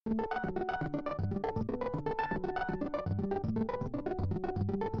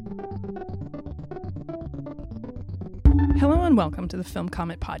Hello and welcome to the Film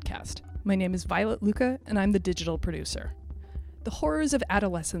Comment Podcast. My name is Violet Lucca and I'm the digital producer. The horrors of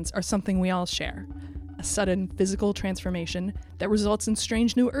adolescence are something we all share. A sudden physical transformation that results in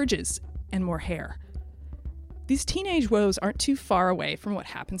strange new urges and more hair. These teenage woes aren't too far away from what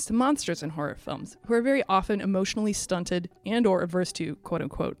happens to monsters in horror films, who are very often emotionally stunted and or averse to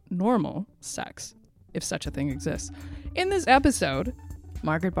quote-unquote normal sex, if such a thing exists. In this episode,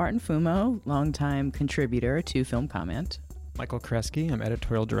 Margaret Barton-Fumo, longtime contributor to Film Comment. Michael Koresky, I'm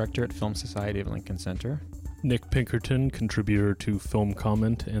editorial director at Film Society of Lincoln Center. Nick Pinkerton, contributor to Film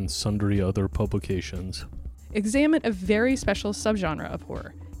Comment and sundry other publications. examine a very special subgenre of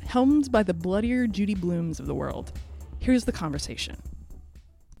horror, helmed by the bloodier Judy Blooms of the world. Here's the conversation.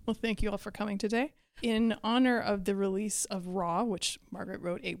 Well, thank you all for coming today. In honor of the release of Raw, which Margaret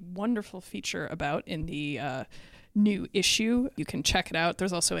wrote a wonderful feature about in the new issue, you can check it out.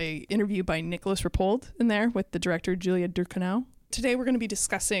 There's also an interview by Nicholas Rapold in there with the director Julia Ducournau. Today we're going to be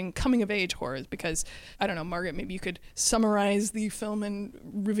discussing coming-of-age horrors because, I don't know, Margaret, maybe you could summarize the film and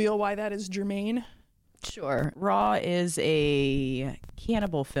reveal why that is germane? Sure. Raw is a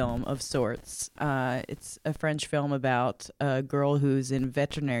cannibal film of sorts. It's a French film about a girl who's in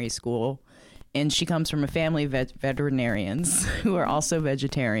veterinary school, and she comes from a family of veterinarians who are also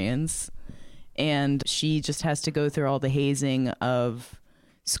vegetarians, and she just has to go through all the hazing of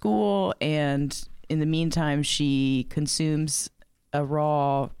school, and in the meantime, she consumes a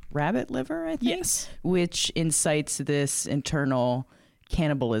raw rabbit liver, I think, yes, which incites this internal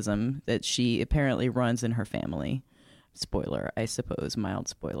cannibalism that she apparently runs in her family. Spoiler, I suppose, mild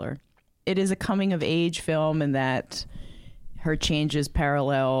spoiler. It is a coming-of-age film in that her changes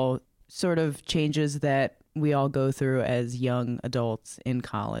parallel sort of changes that we all go through as young adults in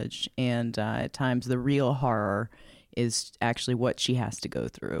college, and at times the real horror is actually what she has to go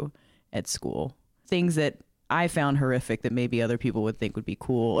through at school. Things that I found horrific that maybe other people would think would be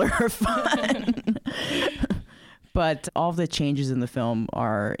cool or fun. But all the changes in the film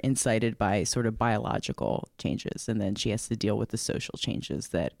are incited by sort of biological changes, and then she has to deal with the social changes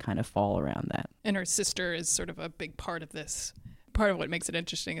that kind of fall around that. And her sister is sort of a big part of this. Part of what makes it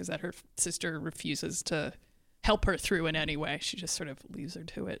interesting is that her sister refuses to help her through in any way. She just sort of leaves her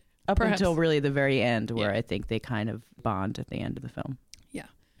to it. Up Perhaps. until really the very end, where Yeah. I think they kind of bond at the end of the film. Yeah.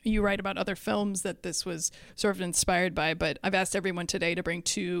 You write about other films that this was sort of inspired by, but I've asked everyone today to bring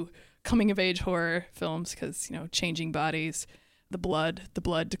two coming-of-age horror films because, you know, changing bodies, the blood,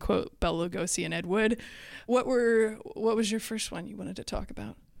 to quote Bela Lugosi and Ed Wood. What was your first one you wanted to talk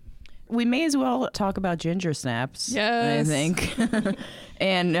about? We may as well talk about Ginger Snaps, Yes. I think.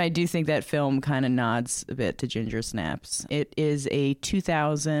 And I do think that film kind of nods a bit to Ginger Snaps. It is a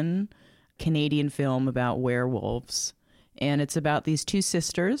 2000 Canadian film about werewolves. And it's about these two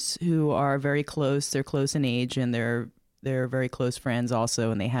sisters who are very close. They're close in age, and they're very close friends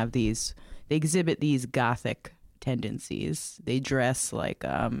also. And they exhibit these gothic tendencies. They dress like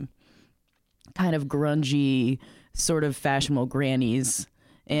kind of grungy, sort of fashionable grannies.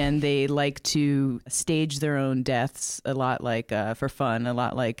 And they like to stage their own deaths a lot like, for fun, a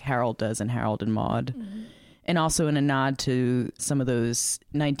lot like Harold does in Harold and Maude. Mm-hmm. And also in a nod to some of those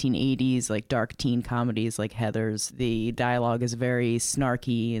 1980s like dark teen comedies like Heathers. The dialogue is very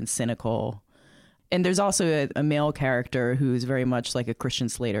snarky and cynical. And there's also a male character who's very much like a Christian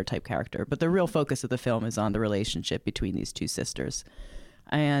Slater type character. But the real focus of the film is on the relationship between these two sisters.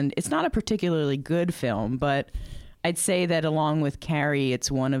 And it's not a particularly good film, but I'd say that along with Carrie,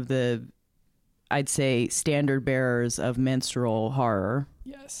 it's one of the, I'd say, standard bearers of menstrual horror.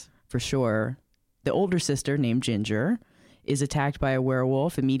 Yes. For sure. The older sister, named Ginger, is attacked by a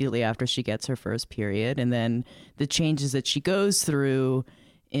werewolf immediately after she gets her first period. And then the changes that she goes through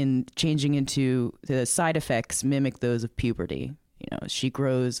in changing into the side effects mimic those of puberty. You know, she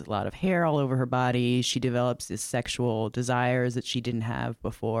grows a lot of hair all over her body. She develops these sexual desires that she didn't have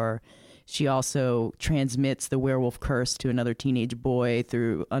before. She also transmits the werewolf curse to another teenage boy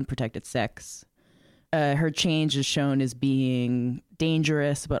through unprotected sex. Her change is shown as being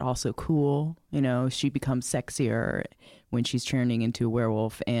dangerous, but also cool. You know, she becomes sexier when she's turning into a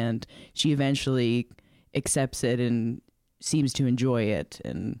werewolf, and she eventually accepts it and seems to enjoy it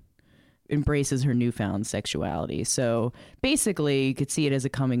and embraces her newfound sexuality. So basically, you could see it as a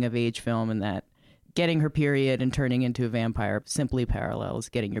coming-of-age film in that getting her period and turning into a vampire simply parallels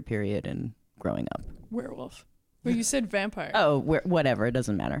getting your period and growing up. Werewolf. Well, you said vampire. Oh, whatever. It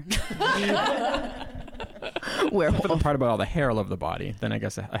doesn't matter. Werewolf. For the part about all the hair all over the body, then I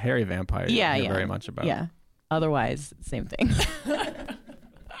guess a hairy vampire Yeah. very much about. Yeah. Otherwise, same thing.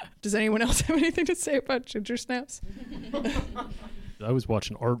 Does anyone else have anything to say about Ginger Snaps? I was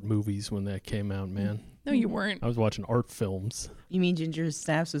watching art movies when that came out, man. No, you weren't. I was watching art films. You mean Ginger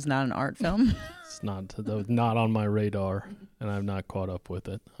Snaps was not an art film? It's that was not on my radar, and I've not caught up with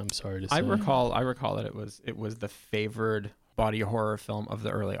it. I'm sorry to say. I recall that it was the favored body horror film of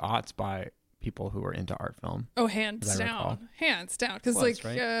the early aughts by people who were into art film. Oh, hands down. Because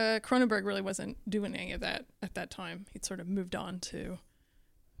right? Cronenberg really wasn't doing any of that at that time. He'd sort of moved on to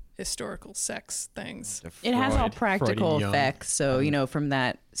historical sex things. It has all practical Freudian effects, so from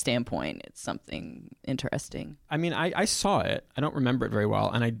that standpoint, it's something interesting. I mean, I saw it. I don't remember it very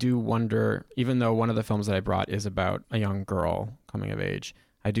well, and I do wonder, even though one of the films that I brought is about a young girl coming of age,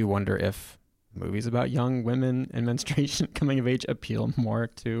 I do wonder if movies about young women and menstruation coming of age appeal more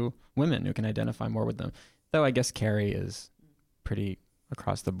to women who can identify more with them. Though I guess Carrie is pretty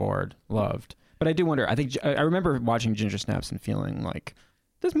across the board loved. But I do wonder, I remember watching Ginger Snaps and feeling like,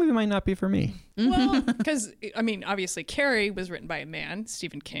 this movie might not be for me. Well, because, obviously Carrie was written by a man,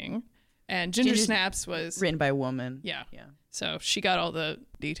 Stephen King, and Ginger Snaps was written by a woman. Yeah. So she got all the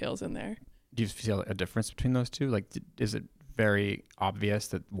details in there. Do you feel a difference between those two? Like, is it very obvious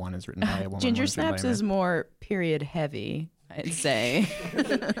that one is written by a woman? Ginger Snaps is more period heavy, I'd say.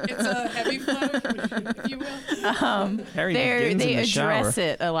 It's a heavy flow, if you will. They address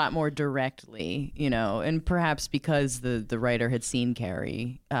it a lot more directly, and perhaps because the writer had seen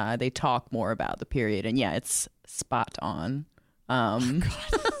Carrie, they talk more about the period, and it's spot on.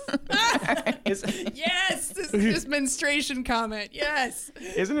 Yes, this menstruation comment. Yes.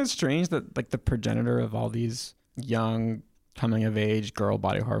 Isn't it strange that the progenitor of all these young coming of age girl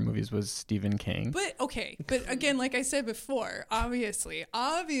body horror movies was Stephen King? But again, like I said before, obviously,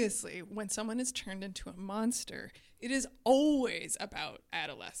 when someone is turned into a monster, it is always about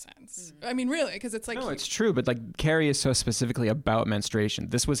adolescence. I mean, really, because it's like... No, it's true, but Carrie is so specifically about menstruation.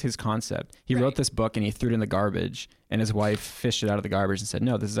 This was his concept. He wrote this book and he threw it in the garbage, and his wife fished it out of the garbage and said,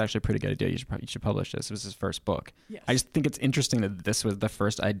 no, this is actually a pretty good idea. You should publish this. It was his first book. Yes. I just think it's interesting that this was the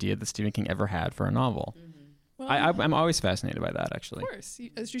first idea that Stephen King ever had for a novel. Mm-hmm. Well, I'm always fascinated by that, actually. Of course,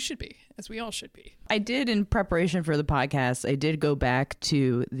 as you should be, as we all should be. I did, in preparation for the podcast, I did go back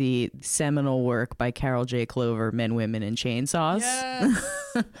to the seminal work by Carol J. Clover, Men, Women, and Chainsaws. Yes.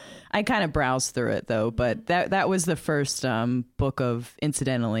 I kind of browsed through it, though, but that was the first book of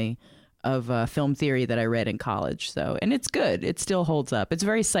film theory that I read in college. So, and it's good. It still holds up. It's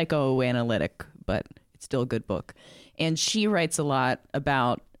very psychoanalytic, but it's still a good book. And she writes a lot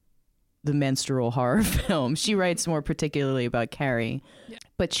about the menstrual horror film. She writes more particularly about Carrie,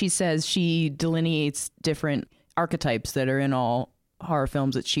 but she says she delineates different archetypes that are in all horror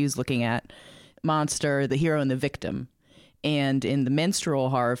films that she's looking at: monster, the hero, and the victim. And in the menstrual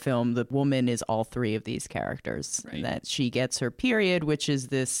horror film, the woman is all three of these characters. Right. And that she gets her period, which is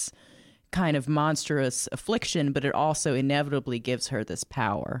this kind of monstrous affliction, but it also inevitably gives her this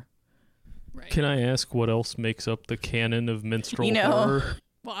power. Right. Can I ask what else makes up the canon of menstrual horror?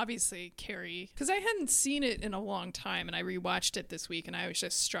 Well, obviously, Carrie, because I hadn't seen it in a long time, and I rewatched it this week, and I was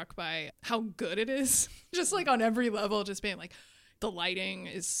just struck by how good it is. Just on every level, just being the lighting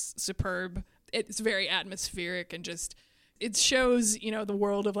is superb. It's very atmospheric, and just it shows, the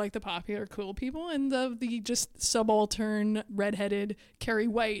world of the popular cool people and the just subaltern redheaded Carrie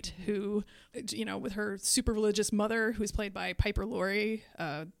White, who, with her super religious mother, who's played by Piper Laurie,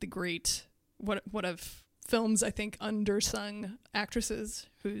 the great what of films, I think, undersung actresses,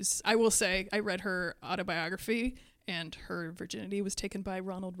 who's, I will say, I read her autobiography, and her virginity was taken by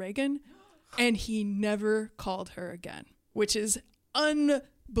Ronald Reagan, and he never called her again, which is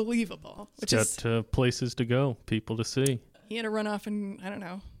unbelievable. It's got places to go, people to see. He had to run off and, I don't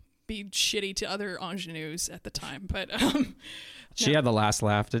know, be shitty to other ingenues at the time, but... she had the last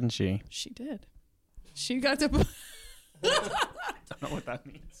laugh, didn't she? She did. She got to... I don't know what that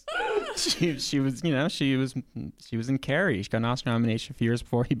means. She was in Carrie. She got an Oscar nomination a few years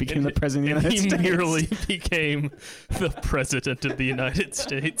before he became the president of the United States. He nearly became the president of the United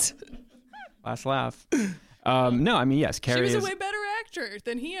States. Last laugh. No, I mean, yes, Carrie She was a way better actor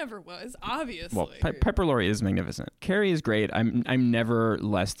than he ever was, obviously. Well, Piper Laurie is magnificent. Carrie is great. I'm never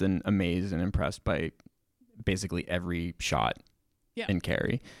less than amazed and impressed by basically every shot in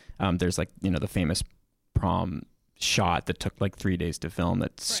Carrie. There's the famous prom shot that took 3 days to film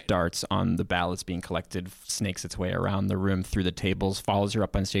that starts on the ballots being collected, snakes its way around the room through the tables, follows her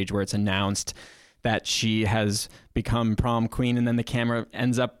up on stage where it's announced that she has become prom queen, and then the camera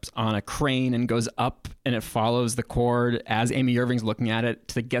ends up on a crane and goes up and it follows the cord as Amy Irving's looking at it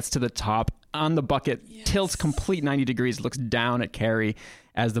till it gets to the top on the bucket, tilts complete 90 degrees, looks down at Carrie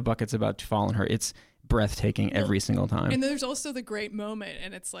as the bucket's about to fall on her. It's breathtaking every single time. And there's also the great moment,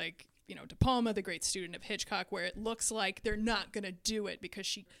 and it's like, De Palma, the great student of Hitchcock, where it looks like they're not going to do it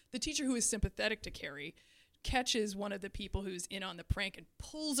because the teacher who is sympathetic to Carrie catches one of the people who's in on the prank and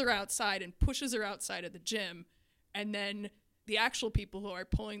pulls her outside and pushes her outside of the gym. And then the actual people who are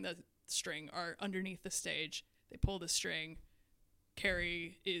pulling the string are underneath the stage. They pull the string.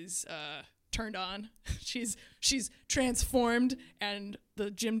 Carrie is turned on. She's transformed, and the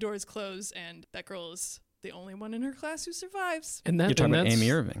gym doors close, and that girl is the only one in her class who survives. And You're talking about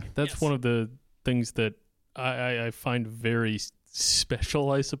Amy Irving. That's one of the things that I find very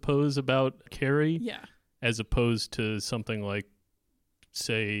special, I suppose, about Carrie. Yeah. As opposed to something like,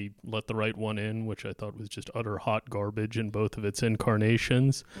 say, Let the Right One In, which I thought was just utter hot garbage in both of its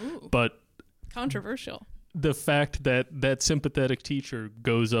incarnations. Ooh, but controversial. The fact that that sympathetic teacher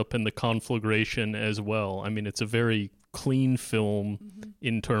goes up in the conflagration as well. I mean, it's a very clean film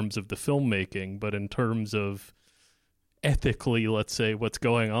in terms of the filmmaking, but in terms of ethically, let's say, what's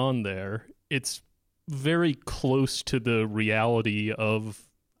going on there, it's very close to the reality of,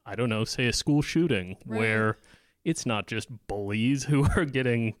 I don't know, say a school shooting, where it's not just bullies who are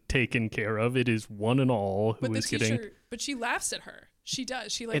getting taken care of. It is one and all who is getting... But she laughs at her. She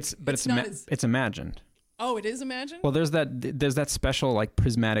does. She It's imagined. Oh, it is imagined? Well, there's that special like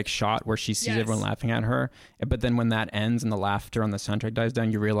prismatic shot where she sees everyone laughing at her, but then when that ends and the laughter on the soundtrack dies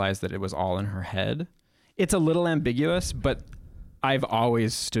down, you realize that it was all in her head. It's a little ambiguous, but I've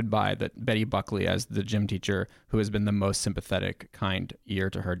always stood by that Betty Buckley, as the gym teacher who has been the most sympathetic, kind ear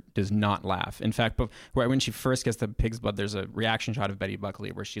to her, does not laugh. In fact, when she first gets the pig's blood, there's a reaction shot of Betty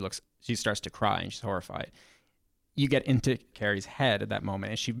Buckley where she starts to cry and she's horrified. You get into Carrie's head at that moment,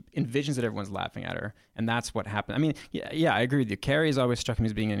 and she envisions that everyone's laughing at her, and that's what happened. I mean, yeah, I agree with you. Carrie's always struck me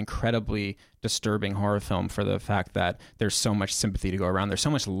as being an incredibly disturbing horror film for the fact that there's so much sympathy to go around. There's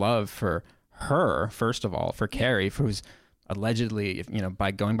so much love for her, first of all, for Carrie, who's allegedly,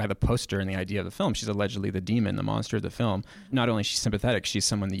 by going by the poster and the idea of the film, she's allegedly the demon, the monster of the film. Not only is she sympathetic, she's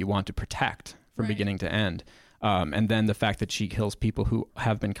someone that you want to protect from beginning to end. And then the fact that she kills people who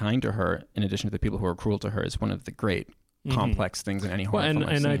have been kind to her, in addition to the people who are cruel to her, is one of the great complex things in any horror film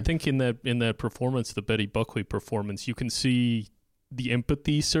I've seen. I think in that performance, the Betty Buckley performance, you can see the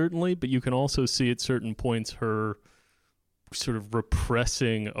empathy, certainly, but you can also see at certain points her sort of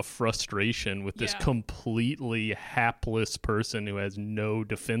repressing a frustration with this completely hapless person who has no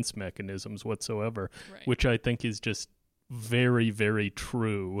defense mechanisms whatsoever, which I think is just very, very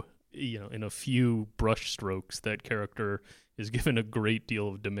true. In a few brush strokes, that character is given a great deal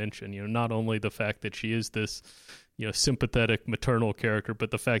of dimension. Not only the fact that she is this, sympathetic maternal character,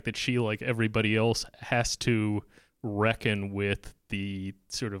 but the fact that she, like everybody else, has to reckon with the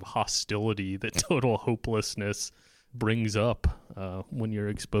sort of hostility that total hopelessness brings up when you're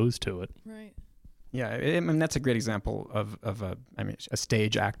exposed to it. Right. Yeah, I mean, that's a great example of a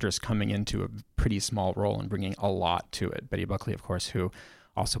stage actress coming into a pretty small role and bringing a lot to it. Betty Buckley, of course, who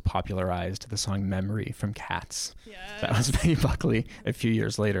also popularized the song Memory from Cats. Yes. That was Betty Buckley a few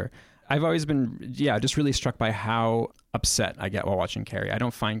years later. I've always been, just really struck by how upset I get while watching Carrie. I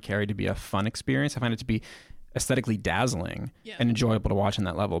don't find Carrie to be a fun experience. I find it to be aesthetically dazzling and enjoyable to watch on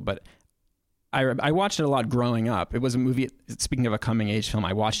that level. But I watched it a lot growing up. It was a movie, speaking of a coming-age film,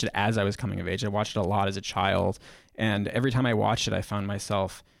 I watched it as I was coming of age. I watched it a lot as a child. And every time I watched it, I found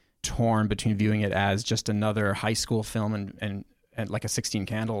myself torn between viewing it as just another high school film and like a 16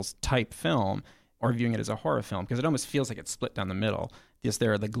 Candles type film, or viewing it as a horror film, because it almost feels like it's split down the middle. Yes,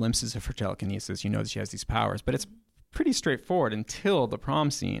 there are the glimpses of her telekinesis. That she has these powers, but it's pretty straightforward until the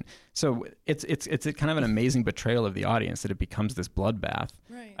prom scene. So it's a kind of an amazing betrayal of the audience that it becomes this bloodbath.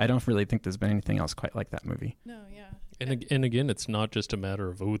 Right. I don't really think there's been anything else quite like that movie. No, yeah. And again, it's not just a matter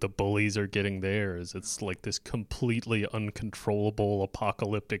of, the bullies are getting theirs. It's like this completely uncontrollable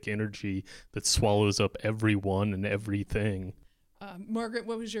apocalyptic energy that swallows up everyone and everything. Margaret,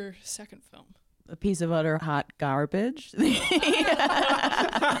 what was your second film? A piece of utter hot garbage.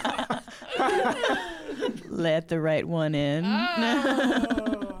 Let the Right One In.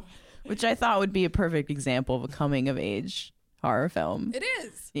 Oh. Which I thought would be a perfect example of a coming-of-age horror film. It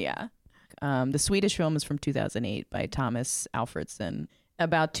is. Yeah. The Swedish film is from 2008 by Thomas Alfredson,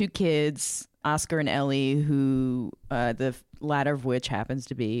 about two kids, Oscar and Ellie, who the latter of which happens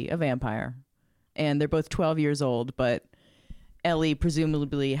to be a vampire. And they're both 12 years old, but Ellie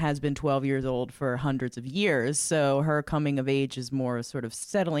presumably has been 12 years old for hundreds of years, so her coming of age is more sort of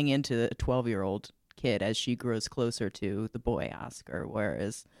settling into a 12-year-old kid as she grows closer to the boy Oscar,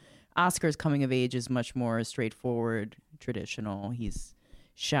 whereas Oscar's coming of age is much more straightforward, traditional. He's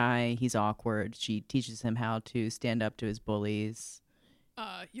shy, he's awkward. She teaches him how to stand up to his bullies.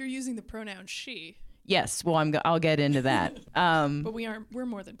 You're using the pronoun she. Yes, well, I'll get into that. But we're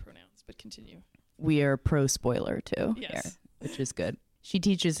more than pronouns, but continue. We are pro spoiler too, yes. here, which is good. She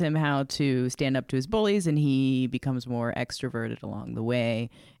teaches him how to stand up to his bullies, and he becomes more extroverted along the way.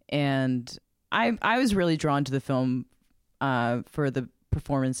 And I was really drawn to the film for the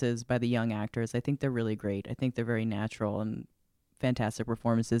performances by the young actors. I think they're really great. I think they're very natural and fantastic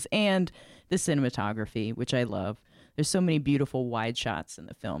performances, and the cinematography, which I love. There's so many beautiful wide shots in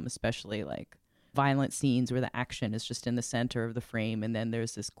the film, especially like violent scenes where the action is just in the center of the frame, and then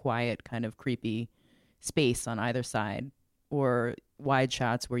there's this quiet kind of creepy space on either side, or wide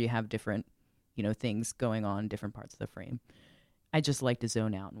shots where you have different, things going on in different parts of the frame. I just like to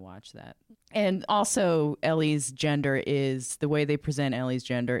zone out and watch that. And also the way they present Ellie's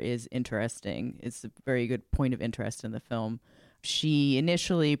gender is interesting. It's a very good point of interest in the film. She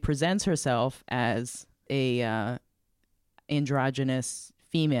initially presents herself as a androgynous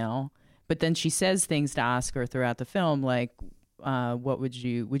female, but then she says things to Oscar throughout the film like, would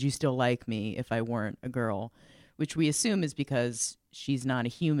you still like me if I weren't a girl? Which we assume is because she's not a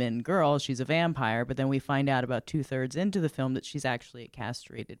human girl, she's a vampire, but then we find out about 2/3 into the film that she's actually a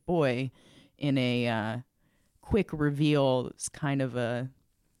castrated boy in a quick reveal. It's kind of a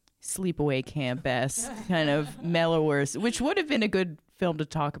sleepaway camp-esque, kind of mellower, which would have been a good film to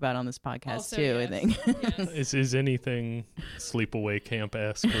talk about on this podcast also, too, yes. I think. Yes. Is anything sleepaway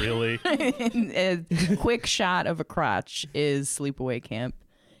camp-esque, really? A quick shot of a crotch is sleepaway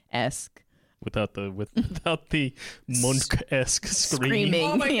camp-esque. Without the monk-esque screaming.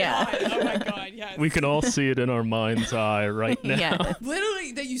 Oh my god, yes. We can all see it in our mind's eye right now. Yeah.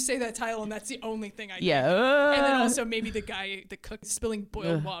 Literally, that you say that title, and that's the only thing I think. And then also maybe the cook, spilling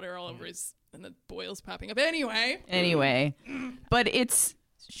boiled water all over and the boils popping up. Anyway. But it's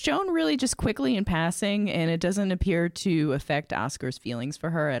shown really just quickly in passing, and it doesn't appear to affect Oscar's feelings for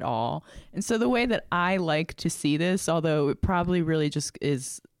her at all. And so the way that I like to see this, although it probably really just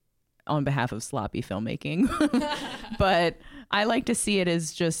is on behalf of sloppy filmmaking, but I like to see it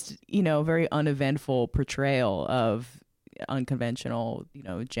as just, very uneventful portrayal of unconventional,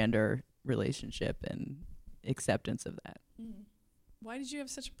 gender relationship and acceptance of that. Why did you have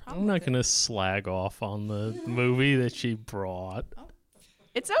such a problem? I'm not going to slag off on the movie that she brought. Oh.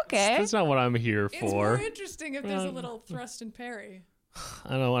 It's okay. That's not what I'm here for. It's more interesting if there's a little thrust and parry.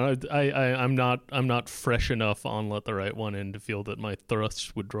 I don't know. I'm not fresh enough on Let the Right One In to feel that my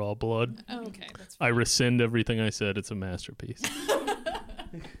thrusts would draw blood. Oh, okay, that's fine. I rescind everything I said. It's a masterpiece.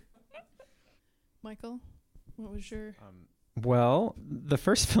 Michael, what was your... Well, the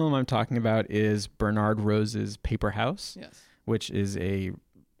first film I'm talking about is Bernard Rose's Paper House, yes, which is a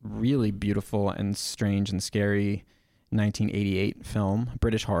really beautiful and strange and scary 1988 film,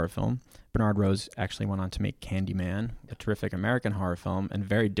 British horror film. Bernard Rose actually went on to make Candyman, a terrific American horror film, and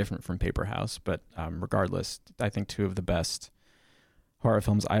very different from Paper House. But regardless, I think two of the best horror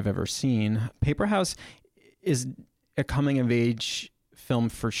films I've ever seen. Paper House is a coming-of-age film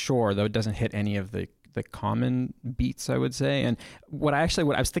for sure, though it doesn't hit any of the common beats, I would say. And what I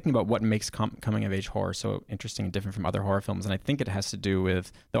was thinking about what makes coming-of-age horror so interesting and different from other horror films, and I think it has to do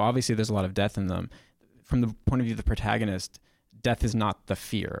with, though obviously there's a lot of death in them, from the point of view of the protagonist, death is not the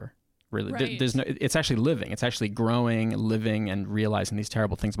fear. Really, right. There's no. It's actually living. It's actually growing, living, and realizing these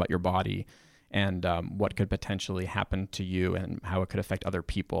terrible things about your body, and what could potentially happen to you, and how it could affect other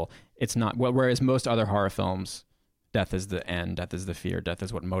people. It's not. Whereas most other horror films, death is the end. Death is the fear. Death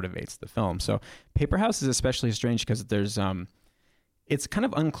is what motivates the film. So, Paper House is especially strange because there's. It's kind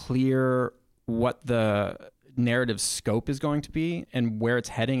of unclear what the narrative scope is going to be and where it's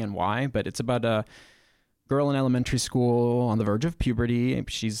heading and why. But it's about a girl in elementary school on the verge of puberty.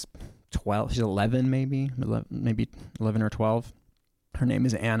 She's 12. She's 11, maybe 11 or 12. Her name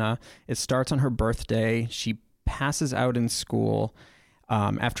is Anna. It starts on her birthday. She passes out in school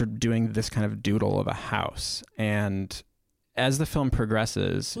after doing this kind of doodle of a house. And as the film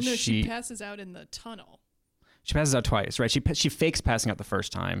progresses, she passes out in the tunnel. She passes out twice, right? She fakes passing out the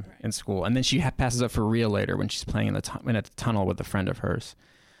first time in school, and then she passes out for real later when she's playing in a tunnel with a friend of hers.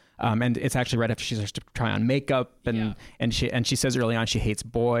 And it's actually right after she starts to try on makeup, and she says early on she hates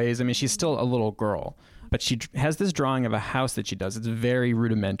boys. I mean, she's still a little girl, but she has this drawing of a house that she does. It's very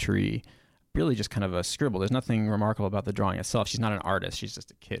rudimentary, really just kind of a scribble. There's nothing remarkable about the drawing itself. She's not an artist. She's just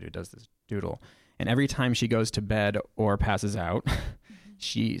a kid who does this doodle. And every time she goes to bed or passes out,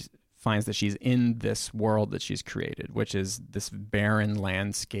 she finds that she's in this world that she's created, which is this barren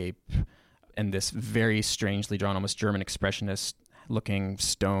landscape and this very strangely drawn, almost German expressionist looking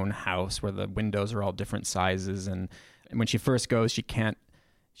stone house where the windows are all different sizes. And when she first goes, she can't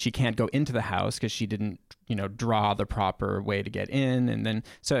she can't go into the house because she didn't, draw the proper way to get in. And then,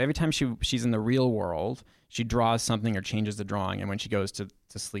 so every time she's in the real world, she draws something or changes the drawing. And when she goes to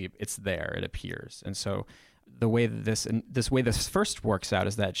sleep, it's there, it appears. And so the way that this first works out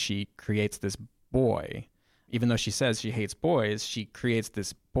is that she creates this boy. Even though she says she hates boys, she creates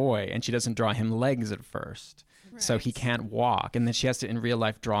this boy, and she doesn't draw him legs at first. Right. So he can't walk. And then she has to, in real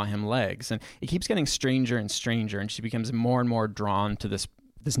life, draw him legs. And it keeps getting stranger and stranger, and she becomes more and more drawn to this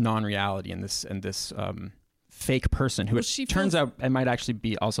non-reality and this fake person who turns out it might actually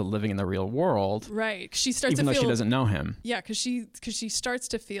be also living in the real world. Right. She starts even to though feel, she doesn't know him. Yeah, because she starts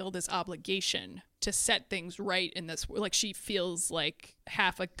to feel this obligation to set things right in this. Like she feels like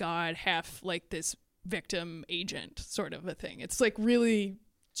half a god, half like this victim agent sort of a thing. It's like really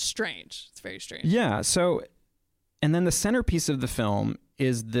strange. It's very strange. Yeah. So, and then the centerpiece of the film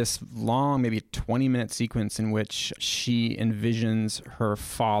is this long, maybe 20-minute sequence in which she envisions her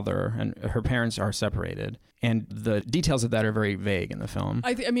father, and her parents are separated. And the details of that are very vague in the film.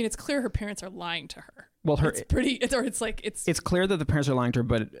 I mean, it's clear her parents are lying to her. Well, it's clear that the parents are lying to her,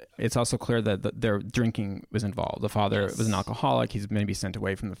 but it's also clear that their drinking was involved. The father was an alcoholic. He's maybe sent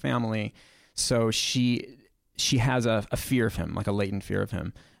away from the family. So she has a fear of him, like a latent fear of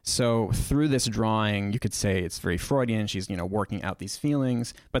him. So through this drawing, you could say it's very Freudian. She's, working out these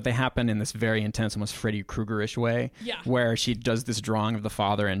feelings, but they happen in this very intense, almost Freddy Krueger-ish way, where she does this drawing of the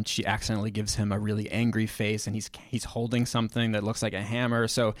father and she accidentally gives him a really angry face, and he's holding something that looks like a hammer.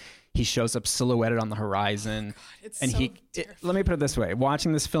 So he shows up silhouetted on the horizon. Oh God, Let me put it this way: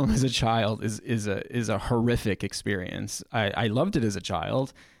 watching this film as a child is a horrific experience. I loved it as a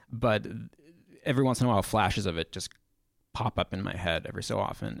child, but every once in a while, flashes of it just pop up in my head every so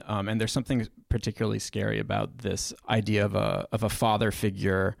often. And there's something particularly scary about this idea of a father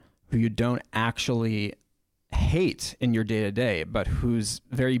figure who you don't actually hate in your day-to-day, but whose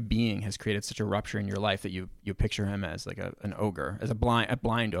very being has created such a rupture in your life that you picture him as like an ogre, as a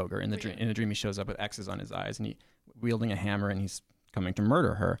blind ogre. In the dream, he shows up with X's on his eyes and he wielding a hammer, and he's coming to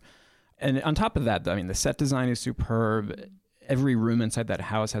murder her. And on top of that, I mean, the set design is superb. Every room inside that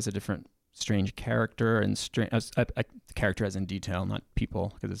house has a different strange character, and a character as in detail, not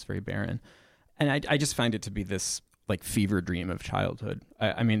people, because it's very barren. And I just find it to be this like fever dream of childhood.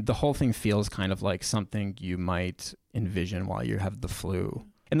 I mean, the whole thing feels kind of like something you might envision while you have the flu.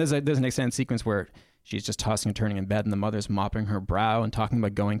 And there's an extended sequence where she's just tossing and turning in bed, and the mother's mopping her brow and talking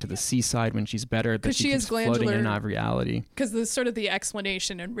about going to the seaside when she's better, that she keeps floating in and out of reality. Because the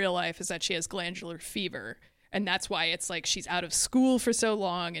explanation in real life is that she has glandular fever. And that's why it's like she's out of school for so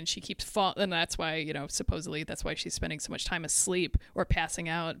long, and she keeps and that's why, supposedly that's why she's spending so much time asleep or passing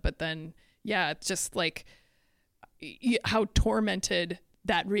out. But then, it's just like how tormented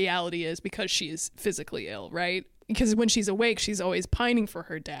that reality is because she is physically ill, right? Because when she's awake, she's always pining for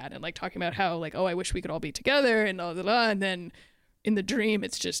her dad and like talking about how like, oh, I wish we could all be together and blah, blah, blah. And then in the dream,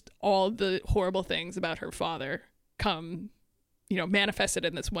 it's just all the horrible things about her father come manifested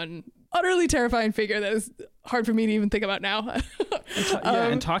in this one utterly terrifying figure that is hard for me to even think about now.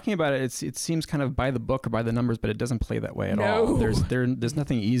 And talking about it, it seems kind of by the book or by the numbers, but it doesn't play that way at all. There's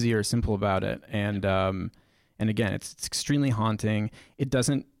nothing easy or simple about it. And again, it's extremely haunting. It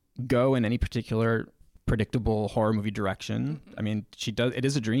doesn't go in any particular predictable horror movie direction. Mm-hmm. I mean, it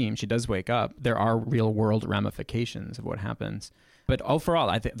is a dream. She does wake up. There are real world ramifications of what happens. But overall,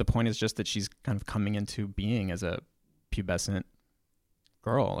 I think the point is just that she's kind of coming into being as a pubescent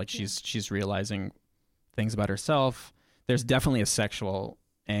girl. Like she's realizing things about herself. There's definitely a sexual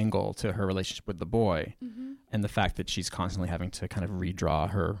angle to her relationship with the boy, and the fact that she's constantly having to kind of redraw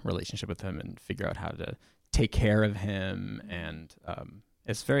her relationship with him and figure out how to take care of him. And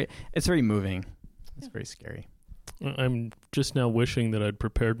it's very moving. It's very scary. I'm just now wishing that I'd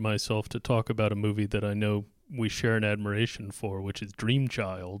prepared myself to talk about a movie that I know we share an admiration for, which is Dream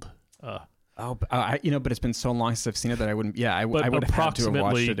Child. But it's been so long since I've seen it that I wouldn't. Yeah, I would have had to have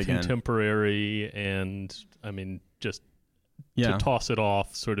watched it again. Contemporary, and I mean, just to toss it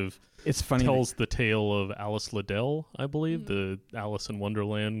off, sort of. It's funny. Tells the tale of Alice Liddell, I believe, the Alice in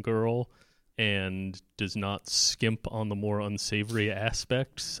Wonderland girl, and does not skimp on the more unsavory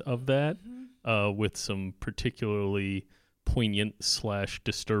aspects of that, with some particularly poignant /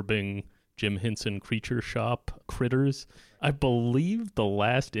 disturbing Jim Henson Creature Shop critters. I believe the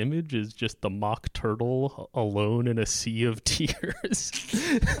last image is just the mock turtle alone in a sea of tears.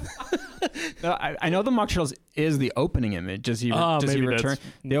 No, I know the mock turtles is the opening image. Does he return?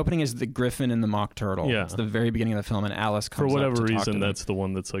 The opening is the griffin and the mock turtle. Yeah. It's the very beginning of the film, and Alice comes for whatever up to reason. Talk to that's the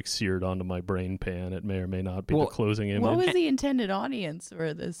one that's like seared onto my brain pan. It may or may not be the closing image. What was the intended audience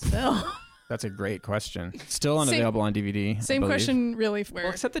for this film? That's a great question. Still unavailable on DVD. Same question, really. Well,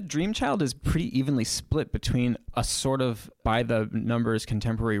 except that Dream Child is pretty evenly split between a sort of by the numbers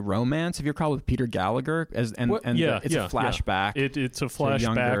contemporary romance, if you recall, with Peter Gallagher, it's a flashback. It's a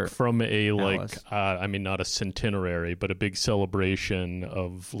flashback from a not a centenary, but a big celebration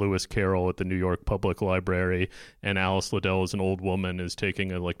of Lewis Carroll at the New York Public Library, and Alice Liddell, as an old woman, is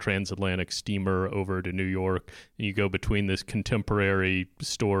taking a transatlantic steamer over to New York, and you go between this contemporary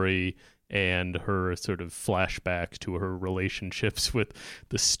story and her sort of flashbacks to her relationships with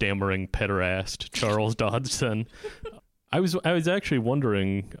the stammering pederast Charles Dodgson. I was actually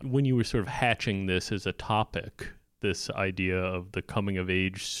wondering, when you were sort of hatching this as a topic, this idea of the coming of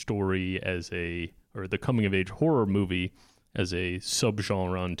age story or the coming of age horror movie as a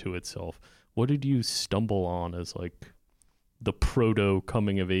subgenre unto itself, what did you stumble on as the proto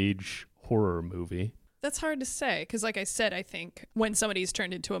coming of age horror movie? That's hard to say, because like I said, I think when somebody's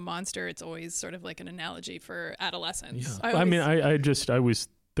turned into a monster, it's always sort of like an analogy for adolescence. Yeah. I was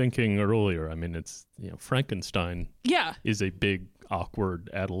thinking earlier, it's, Frankenstein is a big, awkward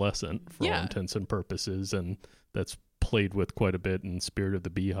adolescent for all intents and purposes, and that's played with quite a bit in Spirit of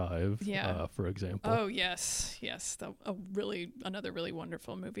the Beehive, for example. Oh, yes. Another really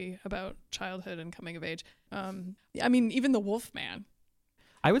wonderful movie about childhood and coming of age. Even The Wolfman.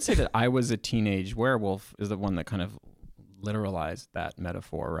 I would say that I Was a Teenage Werewolf is the one that kind of literalized that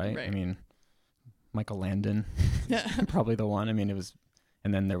metaphor, right? Michael Landon, probably the one. It was,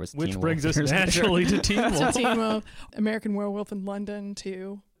 and then there was which Teen brings Wolf. us naturally to Teen Wolf. Teen Wolf, American Werewolf in London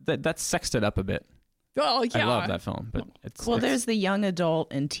too. That sexed it up a bit. Oh yeah, I love that film, but there's the young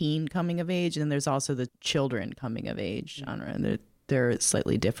adult and teen coming of age, and then there's also the children coming of age genre, and they're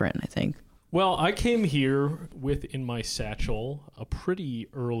slightly different, I think. Well, I came here with in my satchel a pretty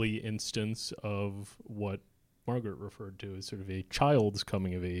early instance of what Margaret referred to as sort of a child's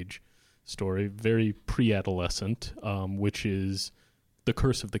coming of age story, very pre-adolescent, which is The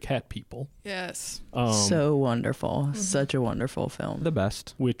Curse of the Cat People. Yes. So wonderful. Mm-hmm. Such a wonderful film. The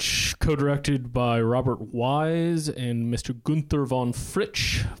best. Which co-directed by Robert Wise and Mr. Gunther von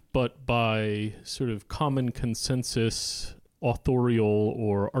Fritsch, but by sort of common consensus authorial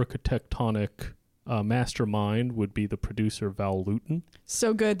or architectonic mastermind would be the producer Val Lewton.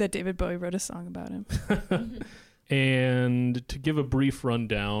 So good that David Bowie wrote a song about him. And to give a brief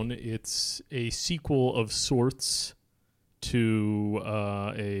rundown, it's a sequel of sorts to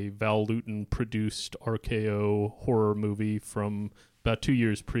a Val Lewton produced RKO horror movie from about 2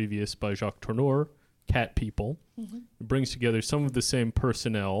 years previous by Jacques Tourneur, Cat People. Mm-hmm. It brings together some of the same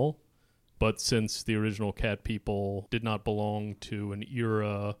personnel, but since the original Cat People did not belong to an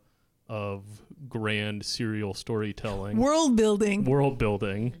era of grand serial storytelling, world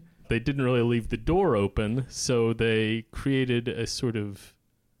building, they didn't really leave the door open, so they created a sort of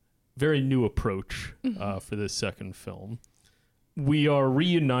very new approach for this second film. We are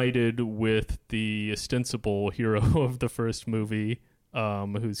reunited with the ostensible hero of the first movie,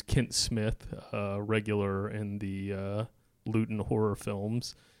 who's Kent Smith, regular in the Lewton horror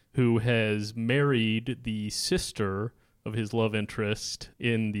films, who has married the sister of his love interest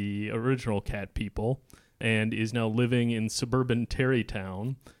in the original Cat People and is now living in suburban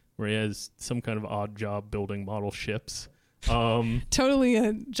Terrytown, where he has some kind of odd job building model ships. Totally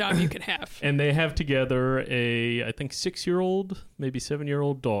a job you could have. And they have together I think 6-year-old, maybe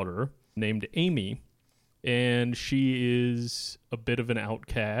 7-year-old daughter named Amy. And she is a bit of an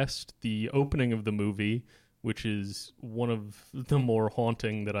outcast. The opening of the movie, which is one of the more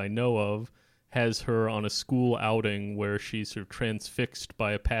haunting that I know of, has her on a school outing where she's sort of transfixed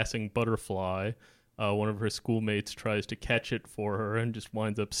by a passing butterfly. One of her schoolmates tries to catch it for her and just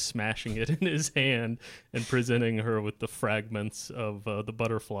winds up smashing it in his hand and presenting her with the fragments of the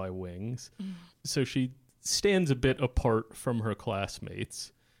butterfly wings. So she stands a bit apart from her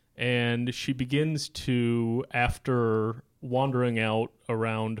classmates, and she begins to, after wandering out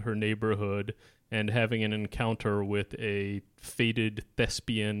around her neighborhood and having an encounter with a faded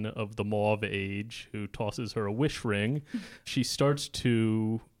thespian of the mauve age who tosses her a wish ring, she starts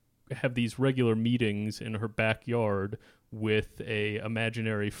to have these regular meetings in her backyard with a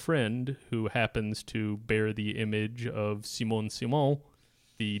imaginary friend who happens to bear the image of Simone Simon,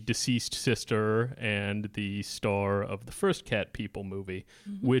 the deceased sister and the star of the first Cat People movie,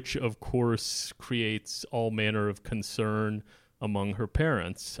 which of course creates all manner of concern among her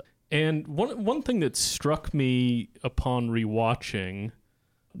parents. And one thing that struck me upon rewatching,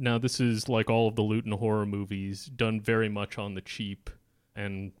 now this is like all of the Lewton horror movies, done very much on the cheap,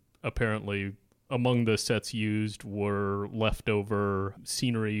 and apparently among the sets used were leftover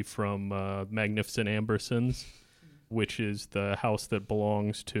scenery from Magnificent Ambersons, which is the house that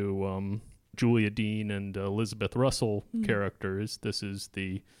belongs to Julia Dean and Elizabeth Russell characters. This is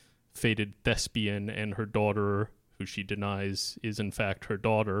the fated thespian and her daughter, who she denies is in fact her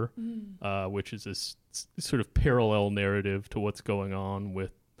daughter, which is this sort of parallel narrative to what's going on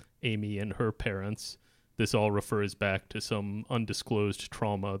with Amy and her parents. This all refers back to some undisclosed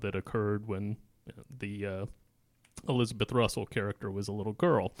trauma that occurred when the Elizabeth Russell character was a little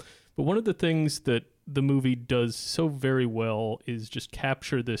girl. But one of the things that the movie does so very well is just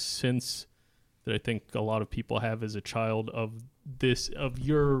capture this sense that I think a lot of people have as a child of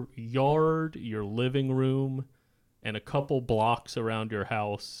your yard, your living room, and a couple blocks around your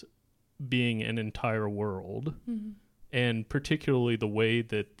house being an entire world. And particularly the way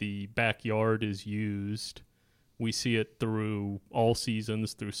that the backyard is used. We see it through all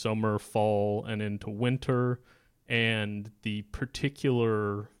seasons, through summer, fall, and into winter. And the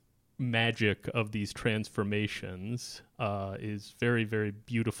particular magic of these transformations is very, very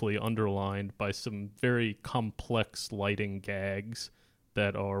beautifully underlined by some very complex lighting gags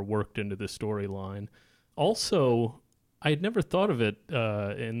that are worked into the storyline. Also, I had never thought of it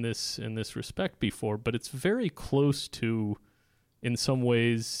in this respect before, but it's very close to, in some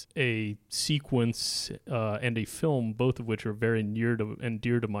ways, a sequence and a film, both of which are very near to and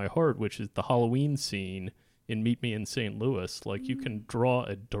dear to my heart, which is the Halloween scene in Meet Me in St. Louis. Like, you can draw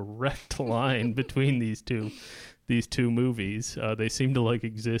a direct line between these two movies. They seem to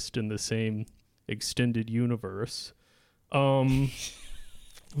exist in the same extended universe.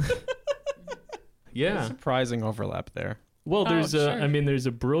 Yeah, surprising overlap there. Well, there's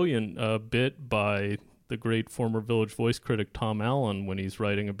a brilliant bit by the great former Village Voice critic Tom Allen when he's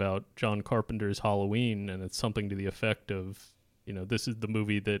writing about John Carpenter's Halloween, and it's something to the effect of, this is the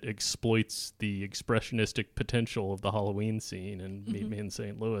movie that exploits the expressionistic potential of the Halloween scene in Meet Me in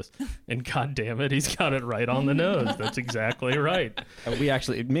St. Louis. And God damn it, he's got it right on the nose. That's exactly right.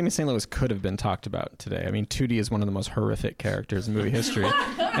 Meet Me in St. Louis could have been talked about today. I mean, Tootie is one of the most horrific characters in movie history.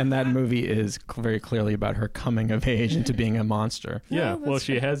 And that movie is very clearly about her coming of age into being a monster. Yeah, well,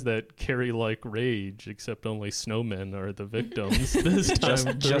 she has that Carrie-like rage, except only snowmen are the victims this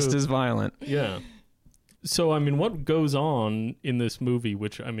time. Just as violent. Yeah. So, what goes on in this movie,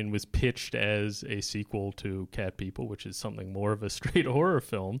 which, was pitched as a sequel to Cat People, which is something more of a straight horror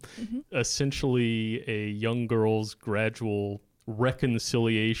film, essentially a young girl's gradual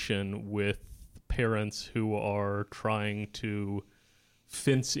reconciliation with parents who are trying to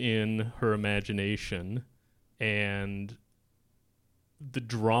fence in her imagination. And the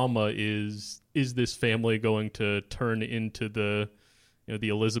drama is this family going to turn into the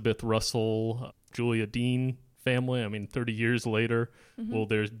Elizabeth Russell, Julia Dean family? 30 years later, will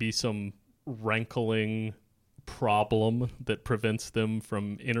there be some rankling problem that prevents them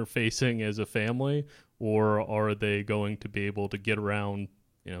from interfacing as a family? Or are they going to be able to get around,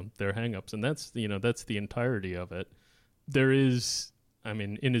 their hangups? And that's the entirety of it. There is,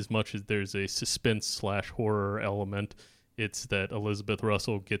 in as much as there's a suspense/horror element, it's that Elizabeth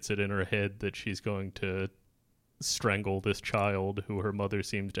Russell gets it in her head that she's going to strangle this child who her mother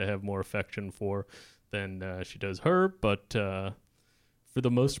seems to have more affection for than she does her. But for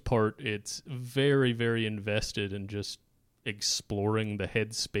the most part, it's very, very invested in just exploring the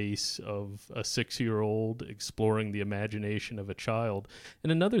headspace of a 6-year-old, exploring the imagination of a child.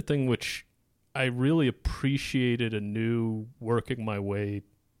 And another thing which I really appreciated anew working my way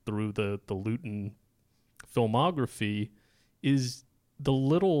through the Luton filmography is the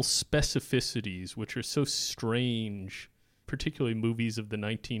little specificities which are so strange, particularly movies of the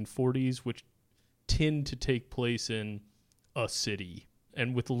 1940s, which tend to take place in a city.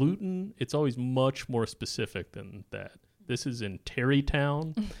 And with Luton, it's always much more specific than that. This is in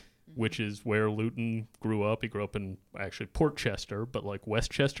Terrytown, which is where Luton grew up. He grew up in actually Port Chester, but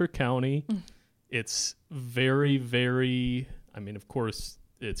Westchester County. It's very, very, of course,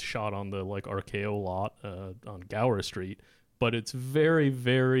 it's shot on the RKO lot on Gower Street. But it's very,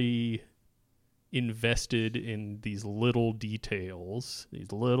 very invested in these little details,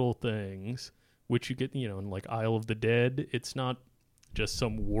 these little things, which you get, in Isle of the Dead. It's not just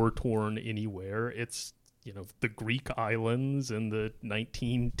some war-torn anywhere. It's, the Greek islands in the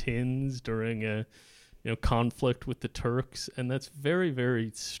 1910s during a, conflict with the Turks. And that's very,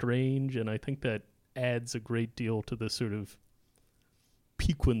 very strange. And I think that adds a great deal to the sort of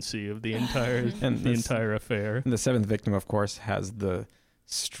piquancy of the entire affair. And the seventh victim, of course, has the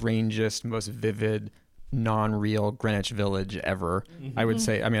strangest, most vivid, non-real Greenwich Village ever. I would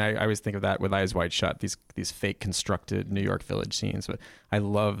say. I always think of that with Eyes Wide Shut. These fake constructed New York Village scenes. But I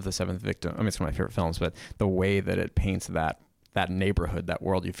love the seventh victim. It's one of my favorite films. But the way that it paints that neighborhood, that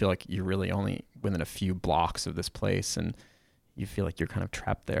world, you feel like you're really only within a few blocks of this place, and you feel like you're kind of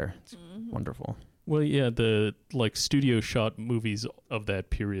trapped there. It's wonderful. Well, yeah, the studio shot movies of that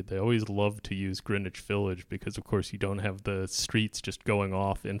period, they always love to use Greenwich Village because, of course, you don't have the streets just going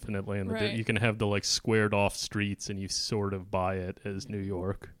off infinitely. And right. you can have the squared off streets and you sort of buy it as New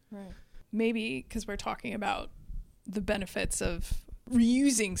York. Right. Maybe because we're talking about the benefits of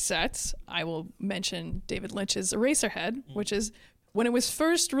reusing sets, I will mention David Lynch's Eraserhead, which is, when it was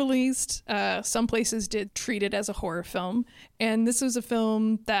first released, some places did treat it as a horror film. And this was a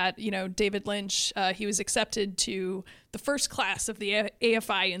film that, David Lynch, he was accepted to the first class of the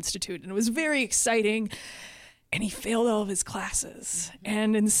AFI Institute. And it was very exciting. And he failed all of his classes.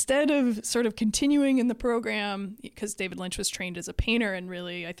 And instead of sort of continuing in the program, because David Lynch was trained as a painter, and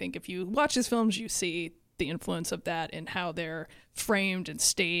really, I think if you watch his films, you see the influence of that in how they're framed and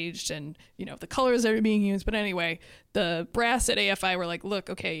staged and, the colors that are being used. But anyway, the brass at AFI were like, look,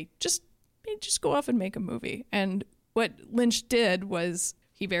 okay, just go off and make a movie. And what Lynch did was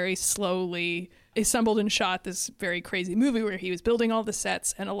he very slowly assembled and shot this very crazy movie where he was building all the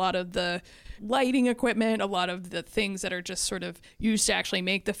sets, and a lot of the lighting equipment, a lot of the things that are just sort of used to actually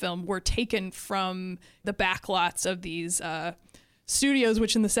make the film were taken from the backlots of these studios,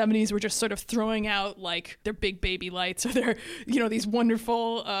 which in the 70s were just sort of throwing out their big baby lights or their, these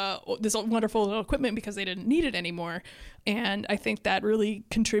wonderful, this wonderful equipment because they didn't need it anymore. And I think that really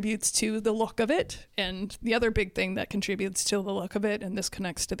contributes to the look of it. And the other big thing that contributes to the look of it, and this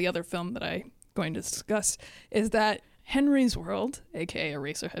connects to the other film that I'm going to discuss, is that Henry's world, aka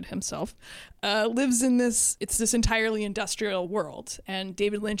Eraserhead himself, lives in this entirely industrial world. And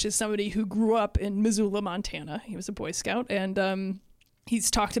David Lynch is somebody who grew up in Missoula, Montana. He was a Boy Scout. And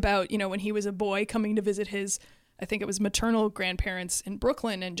he's talked about, when he was a boy coming to visit his, I think it was maternal grandparents in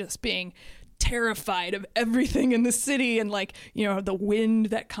Brooklyn, and just being terrified of everything in the city, and the wind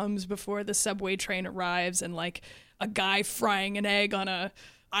that comes before the subway train arrives, and a guy frying an egg on a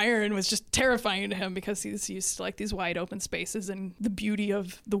iron was just terrifying to him because he's used to these wide open spaces and the beauty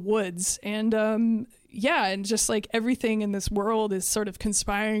of the woods. And and just everything in this world is sort of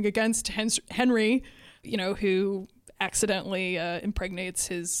conspiring against Henry, who accidentally impregnates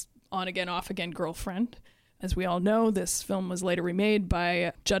his on-again, off-again girlfriend. As we all know, this film was later remade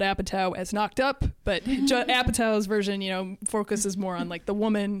by Judd Apatow as Knocked Up, but Judd Apatow's version, focuses more on the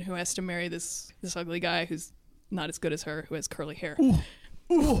woman who has to marry this ugly guy who's not as good as her, who has curly hair.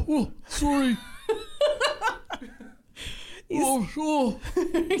 Oh, sorry.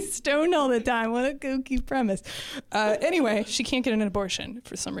 He's stoned all the time. What a kooky premise. Anyway, she can't get an abortion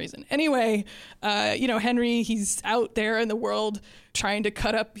for some reason. Anyway, Henry, he's out there in the world trying to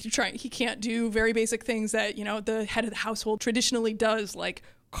cut up. He can't do very basic things that, the head of the household traditionally does, like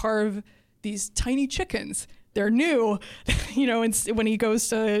carve these tiny chickens. They're new, and when he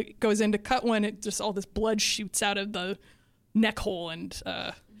goes in to cut one, it just all this blood shoots out of the neck hole, and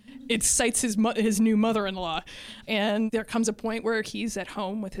it cites his new mother-in-law. And there comes a point where he's at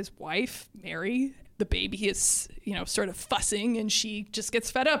home with his wife, Mary. The baby is, sort of fussing, and she just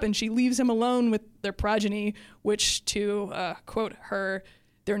gets fed up, and she leaves him alone with their progeny, which, to quote her,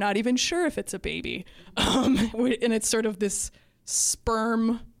 they're not even sure if it's a baby. And it's sort of this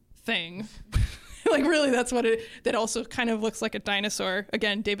sperm thing. Really, that's what that also kind of looks like a dinosaur.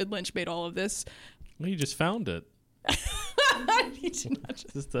 Again, David Lynch made all of this. Well, you just found it.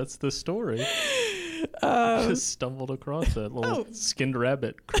 That's the story. Just stumbled across that little skinned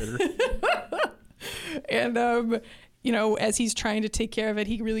rabbit critter. And as he's trying to take care of it,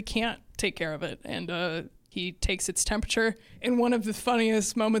 he really can't take care of it, and he takes its temperature. In one of the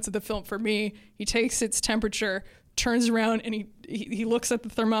funniest moments of the film for me, he takes its temperature, turns around, and he looks at the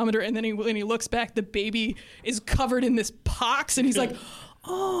thermometer, and then when he looks back, the baby is covered in this pox, and he's like,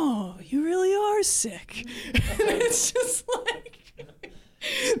 oh, you really are sick. And it's just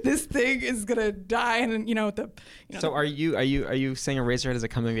this thing is gonna die. And So are you saying Eraserhead is a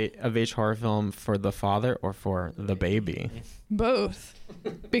coming of age horror film for the father or for the baby? Both,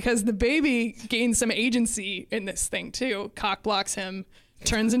 because the baby gains some agency in this thing too. Cock blocks him,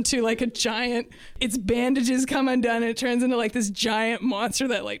 turns into a giant, its bandages come undone, and it turns into this giant monster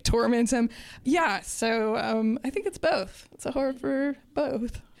that torments him. Yeah, so I think it's both. It's a horror for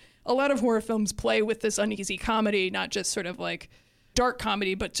both. A lot of horror films play with this uneasy comedy, not just sort of dark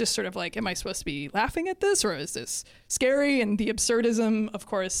comedy, but just sort of am I supposed to be laughing at this, or is this scary? And the absurdism, of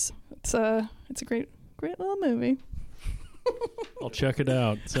course, it's a great little movie. I'll check it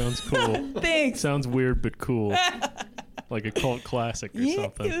out. Sounds cool. Thanks. Sounds weird but cool. Like a cult classic or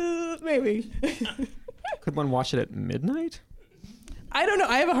something. Maybe. Could one watch it at midnight? I don't know.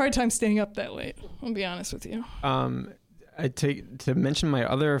 I have a hard time staying up that late. I'll be honest with you. To mention my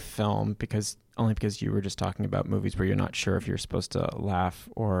other film, because you were just talking about movies where you're not sure if you're supposed to laugh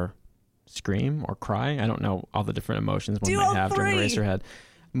or scream or cry. I don't know all the different emotions one might have during Eraserhead.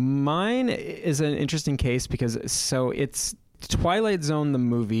 Mine is an interesting case because it's Twilight Zone the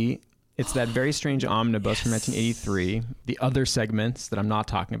movie. It's that very strange omnibus from 1983. The other segments that I'm not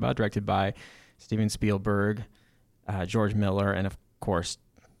talking about, directed by Steven Spielberg, George Miller, and of course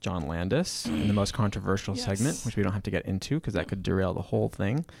John Landis in the most controversial segment, which we don't have to get into because that could derail the whole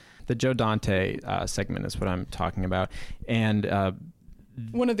thing. The Joe Dante segment is what I'm talking about. And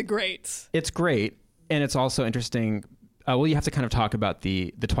one of the greats. It's great. And it's also interesting. Well, you have to kind of talk about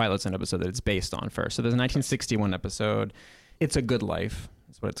the Twilight Zone episode that it's based on first. So there's a 1961 episode. It's a Good Life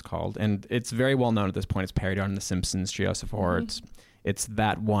is what it's called. And it's very well known at this point. It's parodied on The Simpsons, Treehouse of Horror. It's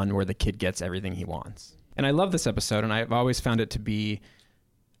that one where the kid gets everything he wants. And I love this episode, and I've always found it to be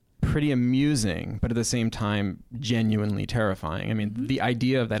pretty amusing, but at the same time, genuinely terrifying. I mean, the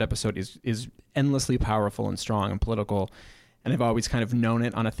idea of that episode is endlessly powerful and strong and political, and I've always kind of known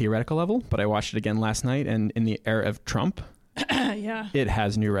it on a theoretical level, but I watched it again last night, and in the era of Trump, it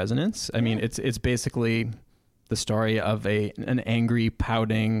has new resonance. I mean, it's basically the story of an angry,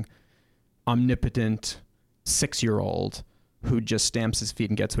 pouting, omnipotent 6-year-old who just stamps his feet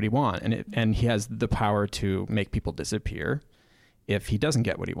and gets what he wants, and he has the power to make people disappear if he doesn't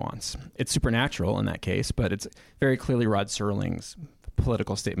get what he wants. It's supernatural in that case, but it's very clearly Rod Serling's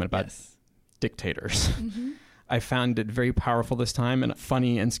political statement about dictators. I found it very powerful this time and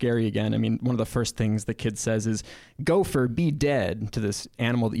funny and scary again. I mean, one of the first things the kid says is, "Gopher, be dead," to this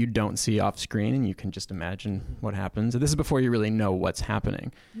animal that you don't see off screen, and you can just imagine what happens. This is before you really know what's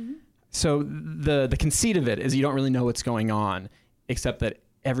happening. So the conceit of it is you don't really know what's going on, except that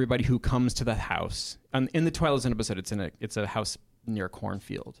everybody who comes to the house, and in the Twilight Zone episode, it's a house near a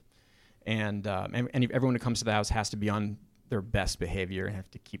cornfield, and everyone who comes to the house has to be on their best behavior and have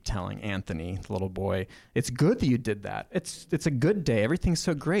to keep telling Anthony, the little boy, "It's good that you did that. It's a good day. Everything's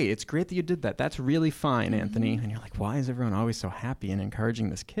so great. It's great that you did that. That's really fine, Anthony." And you're like, why is everyone always so happy and encouraging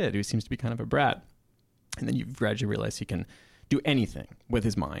this kid who seems to be kind of a brat? And then you gradually realize he can do anything with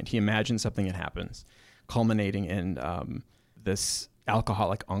his mind. He imagines something that happens, culminating in this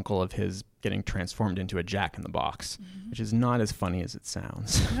alcoholic uncle of his getting transformed into a Jack-in-the-Box, which is not as funny as it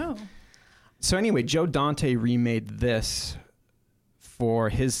sounds. No. So anyway, Joe Dante remade this for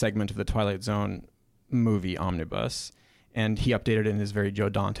his segment of the Twilight Zone movie omnibus, and he updated it in his very Joe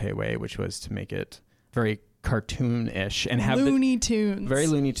Dante way, which was to make it very cartoon-ish and have Looney Tunes. Very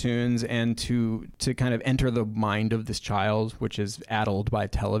Looney Tunes, and to kind of enter the mind of this child, which is addled by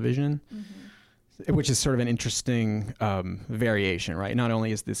television. Which is sort of an interesting variation, right? Not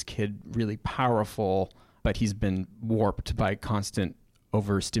only is this kid really powerful, but he's been warped by constant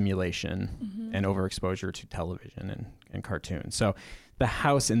overstimulation and overexposure to television and cartoons. So the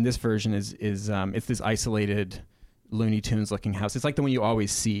house in this version is it's this isolated Looney Tunes looking house. It's like the one you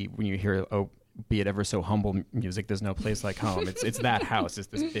always see when you hear, "Oh, be it ever so humble music, there's no place like home." It's that house. It's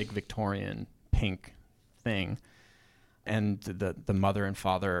this big Victorian pink thing. And the mother and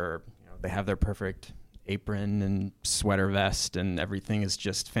father, they have their perfect apron and sweater vest, and everything is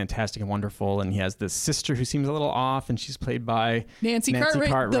just fantastic and wonderful. And he has this sister who seems a little off, and she's played by Nancy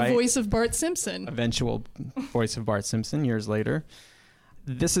Cartwright, the voice of Bart Simpson. Eventual voice of Bart Simpson years later.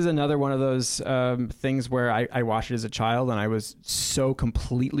 This is another one of those things where I watched it as a child, and I was so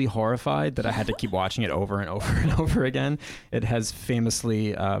completely horrified that I had to keep watching it over and over and over again. It has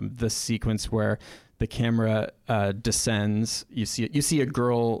famously the sequence where the camera descends. You see a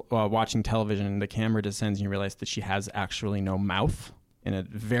girl watching television, and the camera descends, and you realize that she has actually no mouth, in a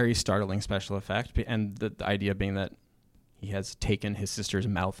very startling special effect. And the idea being that he has taken his sister's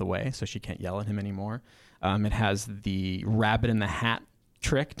mouth away, so she can't yell at him anymore. It has the rabbit in the hat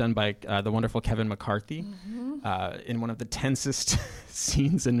trick done by the wonderful Kevin McCarthy in one of the tensest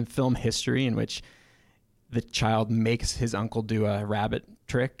scenes in film history, in which the child makes his uncle do a rabbit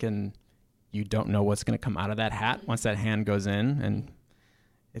trick, and you don't know what's going to come out of that hat once that hand goes in, and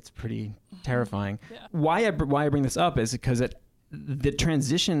it's pretty terrifying. Why I bring this up is because the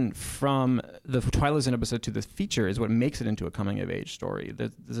transition from the Twilight Zone episode to the feature is what makes it into a coming-of-age story.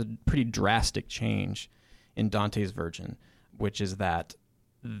 There's a pretty drastic change in Dante's version, which is that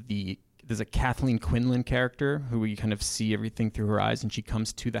there's a Kathleen Quinlan character who we kind of see everything through her eyes, and she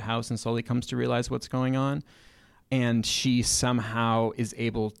comes to the house and slowly comes to realize what's going on. And she somehow is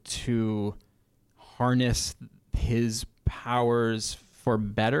able to harness his powers for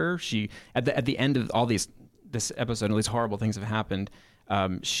better. She at the end of all this episode, all these horrible things have happened.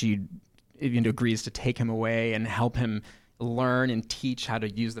 She agrees to take him away and help him learn and teach how to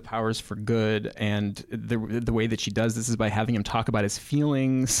use the powers for good. And the way that she does this is by having him talk about his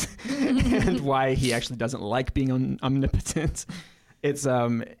feelings and why he actually doesn't like being omnipotent. It's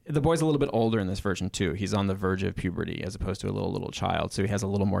the boy's a little bit older in this version too. He's on the verge of puberty as opposed to a little child, so he has a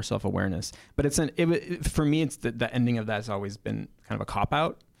little more self-awareness. But for me, it's the ending of that has always been kind of a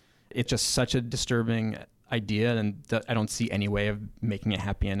cop-out. It's just such a disturbing idea, and I don't see any way of making a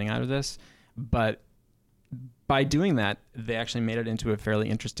happy ending out of this. But by doing that, they actually made it into a fairly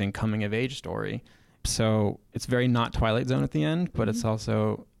interesting coming-of-age story. So it's very not Twilight Zone at the end, but it's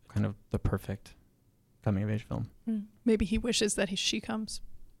also kind of the perfect coming-of-age film. Maybe he wishes that she comes.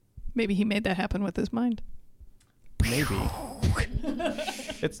 Maybe he made that happen with his mind. Maybe.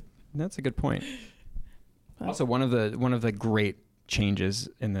 That's a good point. Also, one of the great changes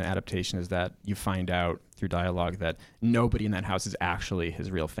in the adaptation is that you find out through dialogue that nobody in that house is actually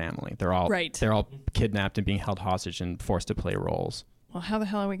his real family. They're all kidnapped and being held hostage and forced to play roles. Well, how the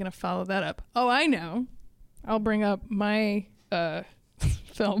hell are we going to follow that up? Oh, I know. I'll bring up my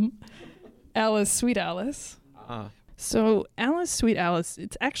film, Alice, Sweet Alice. So Alice, Sweet Alice,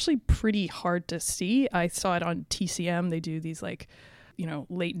 it's actually pretty hard to see. I saw it on TCM. They do these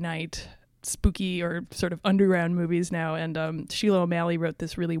late night spooky or sort of underground movies now. And Sheila O'Malley wrote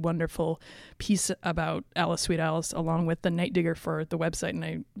this really wonderful piece about Alice, Sweet Alice, along with the Night Digger for the website. And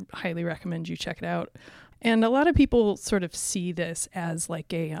I highly recommend you check it out. And a lot of people sort of see this as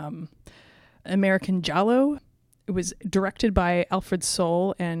like a American Giallo. It was directed by Alfred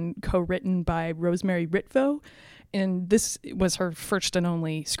Soule and co-written by Rosemary Ritvo. And this was her first and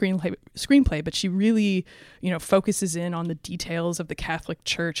only screenplay, but she really, focuses in on the details of the Catholic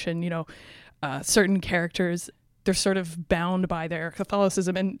Church and, certain characters. They're sort of bound by their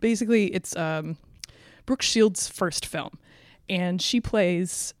Catholicism. And basically it's Brooke Shields' first film. And she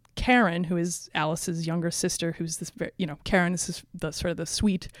plays Karen, who is Alice's younger sister, who's this, Karen is the sort of the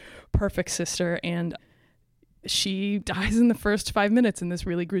sweet, perfect sister. And she dies in the first 5 minutes in this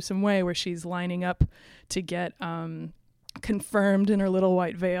really gruesome way where she's lining up to get confirmed in her little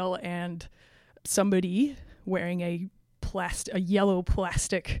white veil, and somebody wearing a yellow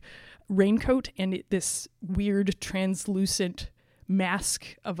plastic raincoat and this weird translucent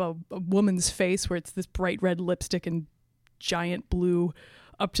mask of a woman's face where it's this bright red lipstick and giant blue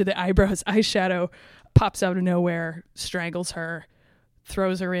up to the eyebrows eyeshadow pops out of nowhere, strangles her,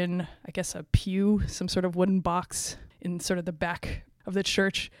 throws her in, I guess, a pew, some sort of wooden box in sort of the back of the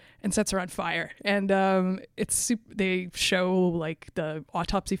church, and sets her on fire. And they show like the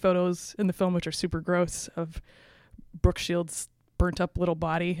autopsy photos in the film, which are super gross, of Brooke Shields' burnt up little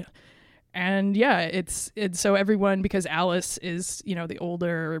body. And yeah, it's so everyone, because Alice is, the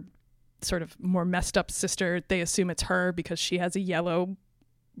older, sort of more messed up sister, they assume it's her because she has a yellow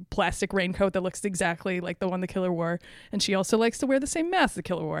plastic raincoat that looks exactly like the one the killer wore, and she also likes to wear the same mask the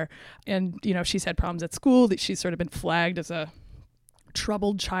killer wore. And she's had problems at school, that she's sort of been flagged as a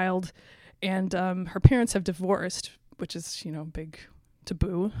troubled child, and her parents have divorced, which is big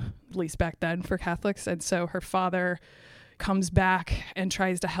taboo, at least back then, for Catholics. And so her father comes back and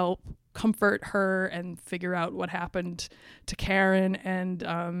tries to help comfort her and figure out what happened to Karen.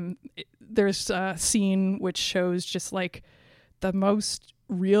 And there's a scene which shows just like the most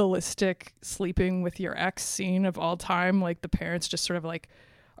realistic sleeping with your ex scene of all time. Like the parents just sort of like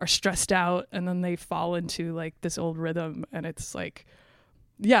are stressed out, and then they fall into like this old rhythm, and it's like,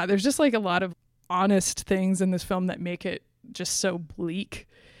 yeah, there's just like a lot of honest things in this film that make it just so bleak.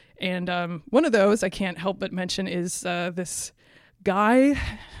 And one of those I can't help but mention is this guy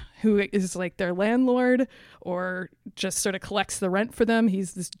who is like their landlord, or just sort of collects the rent for them.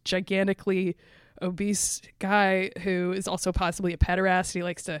 He's this gigantically obese guy who is also possibly a pederast.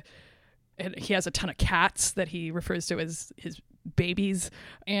 He has a ton of cats that he refers to as his babies.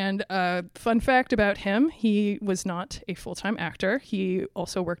 And fun fact about him, he was not a full-time actor. He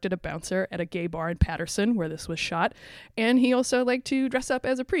also worked at a bouncer at a gay bar in Paterson where this was shot. And he also liked to dress up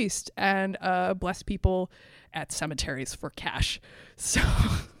as a priest and bless people at cemeteries for cash. So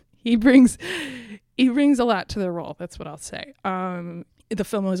he brings a lot to the role. That's what I'll say. The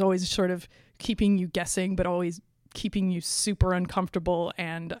film was always sort of keeping you guessing, but always keeping you super uncomfortable.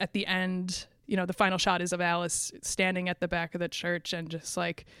 And at the end, the final shot is of Alice standing at the back of the church, and just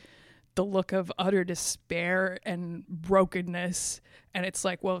like the look of utter despair and brokenness. And it's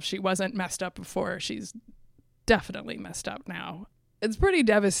like, well, if she wasn't messed up before, she's definitely messed up now. It's pretty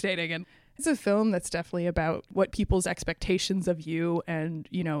devastating. And it's a film that's definitely about what people's expectations of you and,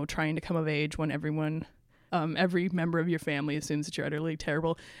 trying to come of age when every member of your family assumes that you're utterly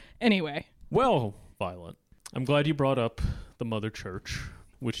terrible. Anyway. Well, Violet, I'm glad you brought up the Mother Church,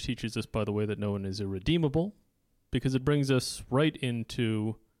 which teaches us, by the way, that no one is irredeemable, because it brings us right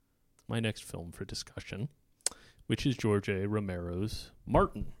into my next film for discussion, which is George A. Romero's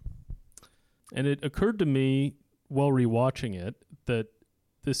Martin. And it occurred to me while rewatching it that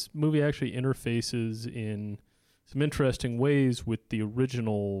this movie actually interfaces in some interesting ways with the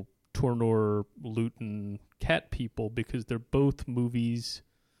original Tourneur Luton cat people, because they're both movies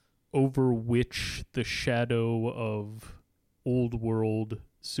over which the shadow of old world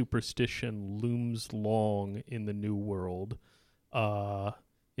superstition looms long in the new world.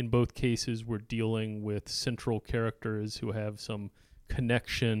 In both cases, we're dealing with central characters who have some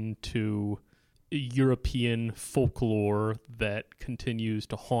connection to European folklore that continues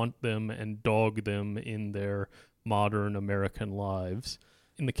to haunt them and dog them in their modern American lives.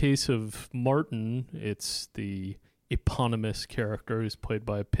 In the case of Martin, it's the eponymous character who's played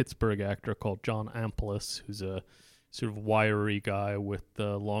by a Pittsburgh actor called John Amplis, who's a sort of wiry guy with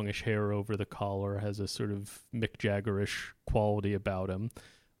longish hair over the collar, has a sort of Mick Jagger-ish quality about him.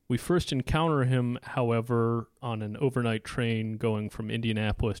 We first encounter him, however, on an overnight train going from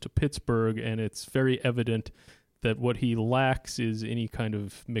Indianapolis to Pittsburgh, and it's very evident that what he lacks is any kind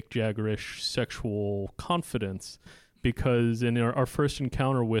of Mick Jagger-ish sexual confidence, because in our first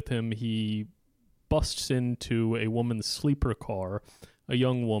encounter with him, he busts into a woman's sleeper car, a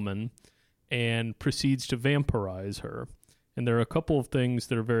young woman, and proceeds to vampirize her. And there are a couple of things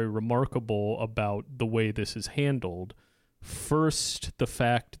that are very remarkable about the way this is handled. First, the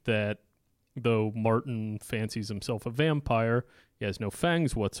fact that though Martin fancies himself a vampire, he has no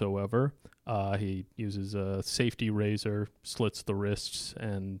fangs whatsoever. He uses a safety razor, slits the wrists,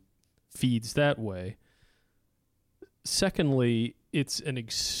 and feeds that way. Secondly, it's an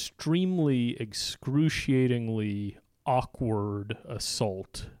extremely excruciatingly awkward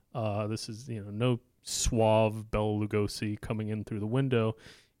assault. This is, no suave Bela Lugosi coming in through the window.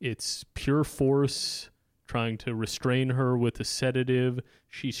 It's pure force, trying to restrain her with a sedative.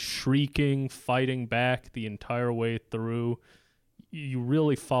 She's shrieking, fighting back the entire way through. You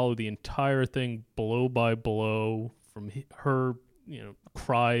really follow the entire thing blow by blow, from her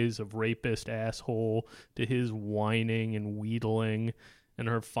cries of rapist asshole to his whining and wheedling and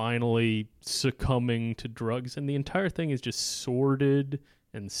her finally succumbing to drugs. And the entire thing is just sordid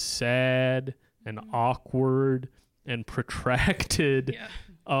and sad and awkward and protracted.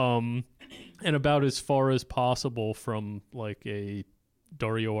 And about as far as possible from like a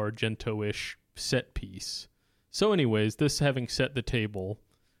Dario Argento-ish set piece. So anyways, this having set the table,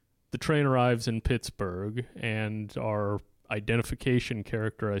 the train arrives in Pittsburgh, and our identification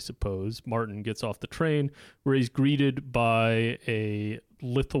character, I suppose, Martin, gets off the train, where he's greeted by a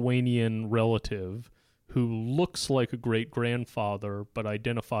Lithuanian relative who looks like a great-grandfather but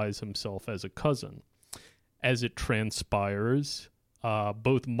identifies himself as a cousin. As it transpires,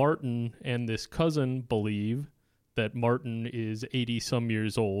 both Martin and this cousin believe that Martin is 80-some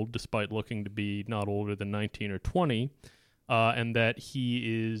years old, despite looking to be not older than 19 or 20, and that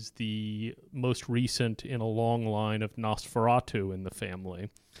he is the most recent in a long line of Nosferatu in the family.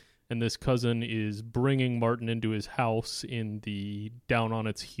 And this cousin is bringing Martin into his house in the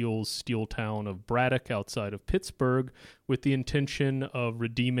down-on-its-heels steel town of Braddock outside of Pittsburgh with the intention of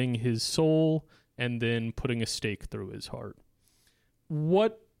redeeming his soul and then putting a stake through his heart.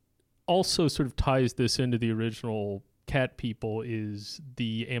 What also sort of ties this into the original Cat People is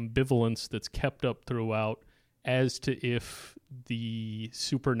the ambivalence that's kept up throughout as to if the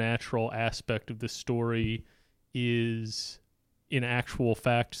supernatural aspect of the story is in actual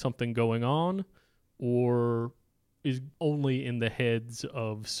fact something going on, or is only in the heads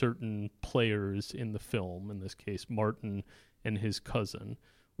of certain players in the film, in this case Martin and his cousin.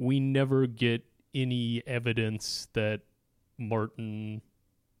 We never get any evidence that Martin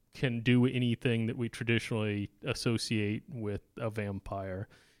can do anything that we traditionally associate with a vampire.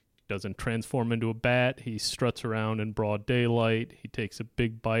 He doesn't transform into a bat. He struts around in broad daylight. He takes a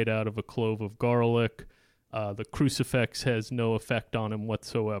big bite out of a clove of garlic. The crucifix has no effect on him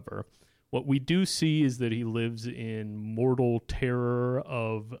whatsoever. What we do see is that he lives in mortal terror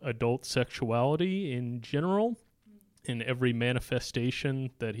of adult sexuality in general, in every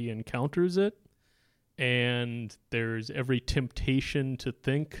manifestation that he encounters it. And there's every temptation to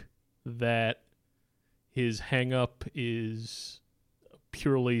think that his hang-up is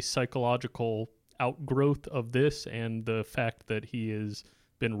purely psychological outgrowth of this, and the fact that he has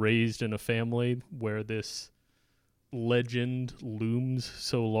been raised in a family where this legend looms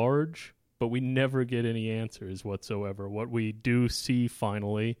so large, but we never get any answers whatsoever. What we do see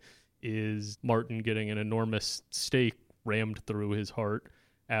finally is Martin getting an enormous stake rammed through his heart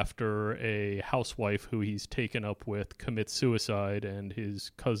after a housewife who he's taken up with commits suicide, and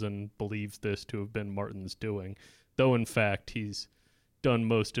his cousin believes this to have been Martin's doing, though in fact he's done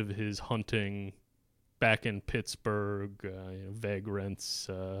most of his hunting back in Pittsburgh, vagrants,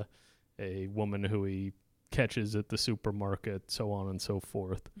 a woman who he catches at the supermarket, so on and so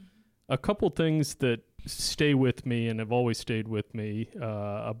forth. A couple things that stay with me and have always stayed with me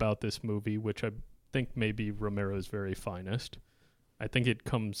about this movie, which I think may be Romero's very finest. I think it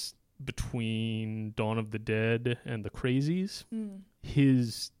comes between Dawn of the Dead and The Crazies.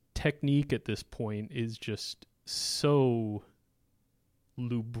 His technique at this point is just so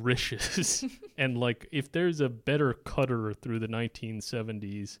lubricious. And like, if there's a better cutter through the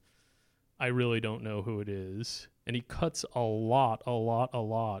 1970s, I really don't know who it is. And he cuts a lot,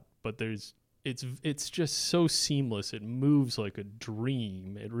 but it's just so seamless. It moves like a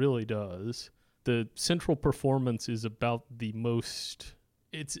dream. It really does. The central performance is about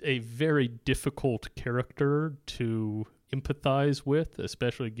it's a very difficult character to empathize with,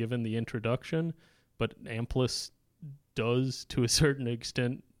 especially given the introduction, but Amplas does, to a certain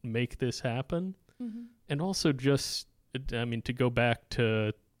extent, make this happen. And also just, I mean, to go back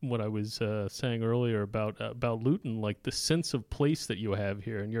to what I was saying earlier about Luton, like the sense of place that you have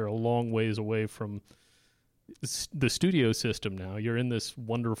here, and you're a long ways away from the studio system now. You're in this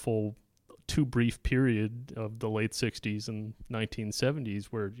wonderful too brief period of the late 60s and 1970s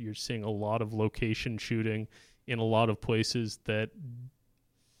where you're seeing a lot of location shooting in a lot of places that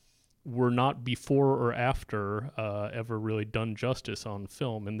were not before or after ever really done justice on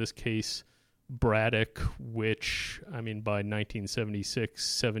film. In this case, Braddock, which, I mean, by 1976,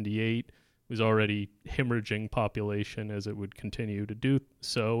 78, was already hemorrhaging population as it would continue to do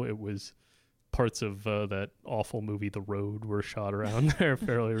so. It was parts of that awful movie The Road were shot around there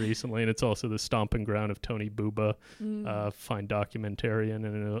fairly recently, and it's also the stomping ground of Tony Buba, fine documentarian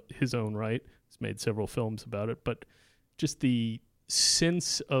in his own right. He's made several films about it, but just the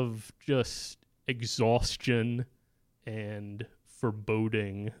sense of just exhaustion and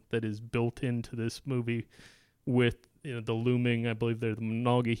foreboding that is built into this movie with, you know, the looming, I believe they're the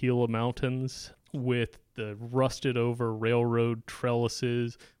Monongahela Mountains, with the rusted over railroad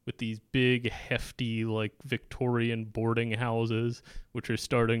trellises, with these big, hefty, like Victorian boarding houses, which are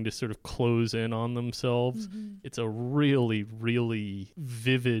starting to sort of close in on themselves. It's a really, really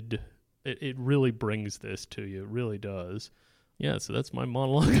vivid, it really brings this to you. It really does. Yeah, so that's my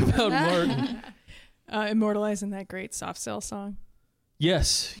monologue about Martin. Immortalizing that great Soft Cell song.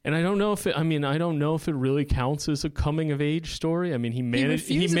 Yes, and I don't know if it really counts as a coming of age story. I mean, he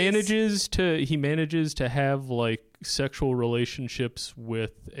manages to have like sexual relationships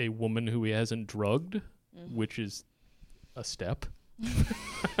with a woman who he hasn't drugged, which is a step.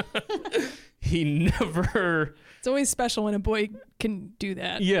 He never. It's always special when a boy can do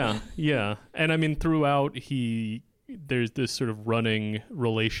that. Yeah, and I mean, throughout there's this sort of running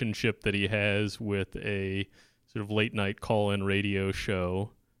relationship that he has with a sort of late night call-in radio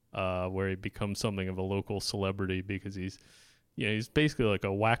show where he becomes something of a local celebrity because he's basically like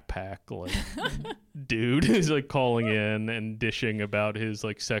a whack pack like dude who's like calling in and dishing about his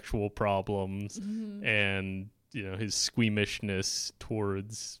like sexual problems and, you know, his squeamishness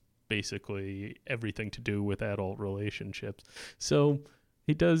towards basically everything to do with adult relationships. So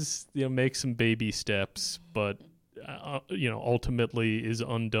he does, you know, make some baby steps, but ultimately is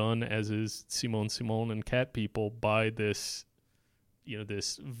undone, as is Simone and Cat People, by this, you know,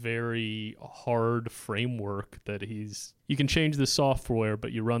 this very hard framework that you can change the software,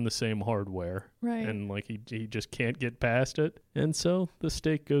 but you run the same hardware. Right. And like he just can't get past it. And so the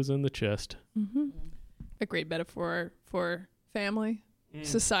stake goes in the chest. A great metaphor for family,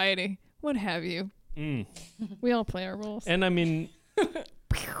 society, what have you. We all play our roles. And I mean,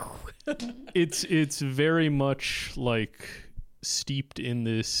 it's very much like steeped in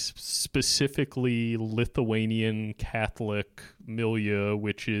this specifically Lithuanian Catholic milieu,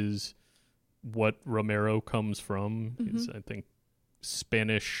 which is what Romero comes from. He's, I think,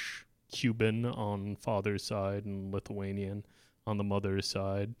 Spanish Cuban on father's side and Lithuanian on the mother's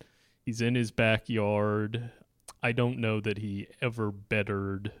side. He's in his backyard. I don't know that he ever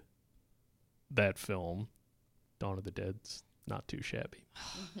bettered that film. Dawn of the Dead's not too shabby.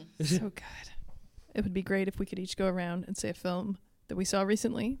 So good. It would be great if we could each go around and say a film that we saw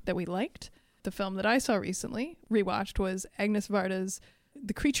recently that we liked. The film that I saw recently, rewatched, was Agnes Varda's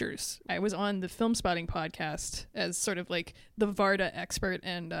The Creatures. I was on the Film Spotting podcast as sort of like the Varda expert,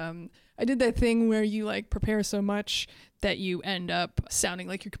 and I did that thing where you like prepare so much that you end up sounding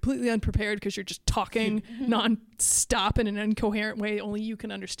like you're completely unprepared because you're just talking non-stop in an incoherent way only you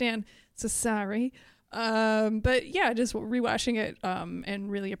can understand. So sorry. But yeah, just rewatching it and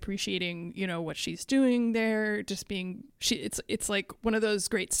really appreciating, you know, what she's doing there. Just being it's like one of those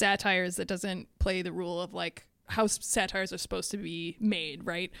great satires that doesn't play the rule of like how satires are supposed to be made,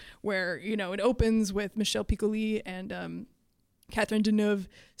 right? Where, you know, it opens with Michel Piccoli and Catherine Deneuve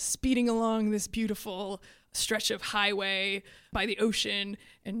speeding along this beautiful stretch of highway by the ocean,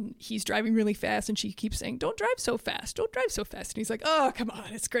 and he's driving really fast, and she keeps saying, don't drive so fast, don't drive so fast. And he's like, oh, come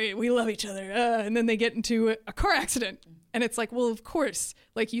on, it's great, we love each other. And then they get into a car accident, and it's like, well, of course,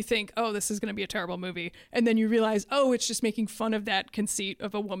 like you think, oh, this is going to be a terrible movie, and then you realize, oh, it's just making fun of that conceit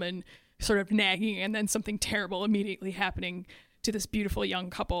of a woman sort of nagging and then something terrible immediately happening to this beautiful young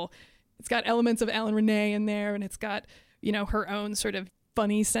couple. It's got elements of Alan Renee in there, and it's got, you know, her own sort of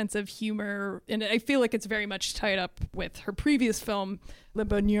funny sense of humor. And I feel like it's very much tied up with her previous film, Le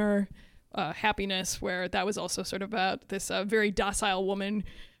Bonheur, Happiness, where that was also sort of about this very docile woman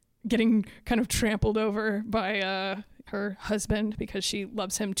getting kind of trampled over by her husband because she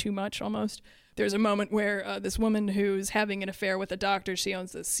loves him too much almost. There's a moment where this woman who's having an affair with a doctor, she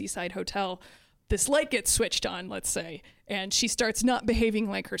owns this seaside hotel, this light gets switched on, let's say, and she starts not behaving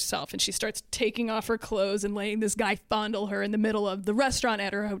like herself, and she starts taking off her clothes and letting this guy fondle her in the middle of the restaurant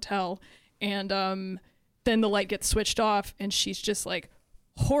at her hotel. And then the light gets switched off, and she's just like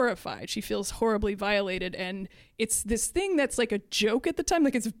horrified. She feels horribly violated, and it's this thing that's like a joke at the time,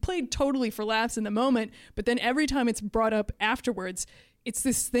 like it's played totally for laughs in the moment, but then every time it's brought up afterwards, it's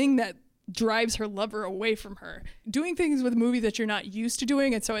this thing that drives her lover away from her, doing things with a movie that you're not used to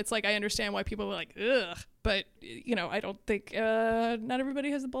doing. And so it's like, I understand why people are like, ugh, but you know, I don't think not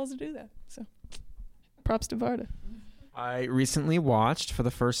everybody has the balls to do that. So props to Varda. I recently watched for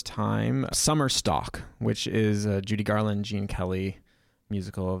the first time Summer Stock, which is a Judy Garland, Gene Kelly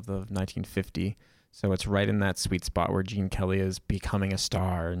musical of the 1950. So it's right in that sweet spot where Gene Kelly is becoming a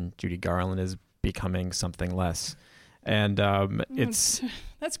star and Judy Garland is becoming something less. And it's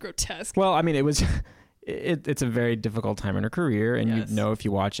that's grotesque. Well, I mean, it was it's a very difficult time in her career, and yes. You know, if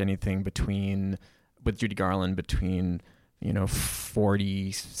you watch anything with Judy Garland between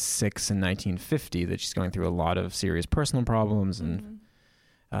 46 and 1950, that she's going through a lot of serious personal problems and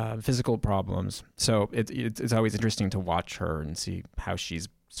physical problems. So it's always interesting to watch her and see how she's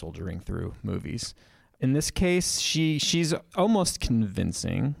soldiering through movies. In this case, she's almost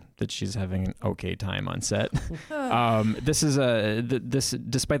convincing that she's having an okay time on set. This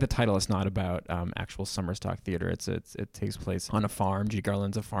despite the title, it's not about actual summer stock theater. It takes place on a farm. Judy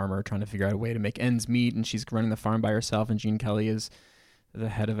Garland's a farmer trying to figure out a way to make ends meet, and she's running the farm by herself. And Gene Kelly is the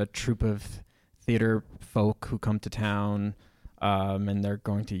head of a troupe of theater folk who come to town, and they're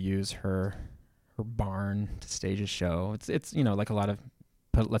going to use her barn to stage a show. It's like a lot of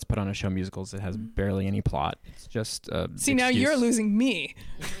let's put on a show musicals. It has barely any plot. It's just see, now you're losing me.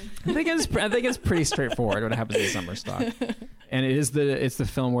 I think it's pretty straightforward what happens in Summer Stock, and it's the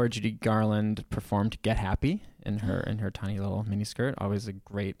film where Judy Garland performed "Get Happy" in her tiny little miniskirt. Always a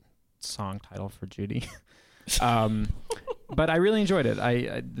great song title for Judy. But I really enjoyed it.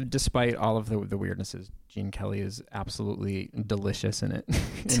 I despite all of the weirdnesses, Gene Kelly is absolutely delicious in it.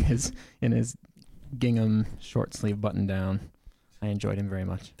 in his gingham short sleeve button down. I enjoyed him very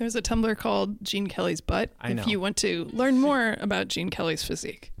much. There's a Tumblr called Gene Kelly's Butt. I know. If you want to learn more about Gene Kelly's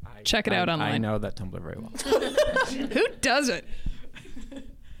physique, check it out online. I know that Tumblr very well. Who doesn't?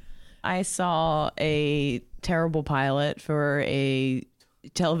 I saw a terrible pilot for a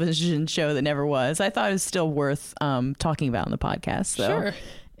television show that never was. I thought it was still worth talking about in the podcast, though. Sure.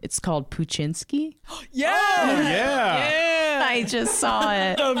 It's called Puchinsky. Yeah! Oh, yeah! I just saw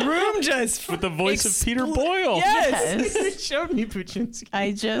it. The room just with the voice of Peter Boyle. Yes! They showed me Puchinsky.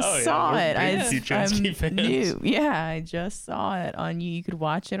 I just saw it. Puchinsky fans. New. Yeah, I just saw it on you. You could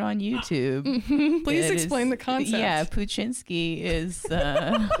watch it on YouTube. Please explain the concept. Yeah, Puchinsky is...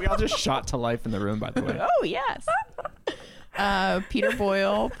 We all just shot to life in the room, by the way. Oh, yes. Peter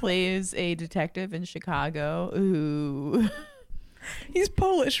Boyle plays a detective in Chicago who... He's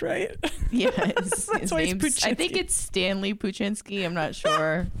Polish, right? Yes. That's why he's Puchinsky. I think it's Stanley Puchinsky. I'm not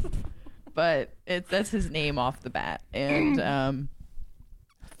sure. But that's his name off the bat. And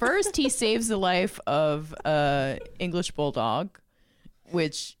first he saves the life of an English bulldog,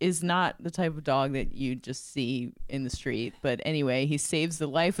 which is not the type of dog that you just see in the street. But anyway, he saves the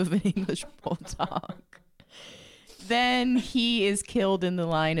life of an English bulldog. Then he is killed in the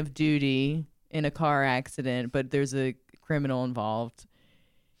line of duty in a car accident, but there's a criminal involved,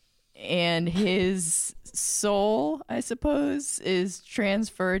 and his soul, I suppose, is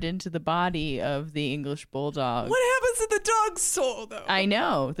transferred into the body of the English bulldog. What happens to the dog's soul, though? I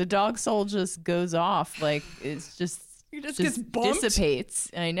know, the dog's soul just goes off, like it's just he just gets bumped?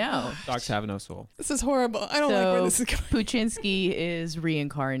 Dissipates. I know. Dogs have no soul. This is horrible. I don't like where this is going. Puchinsky is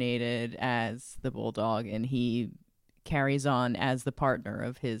reincarnated as the bulldog, and he carries on as the partner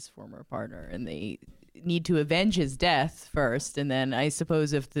of his former partner, and they need to avenge his death first, and then I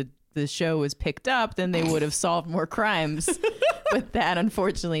suppose if the the show was picked up, then they would have solved more crimes. But that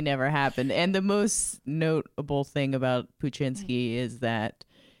unfortunately never happened. And the most notable thing about Puchinsky is that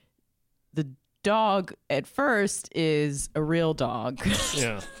the dog at first is a real dog.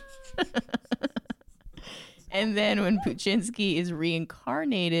 Yeah. And then when Puchinsky is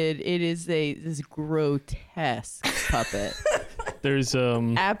reincarnated, it is this grotesque puppet. There's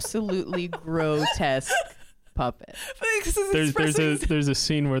Absolutely grotesque puppet. There's a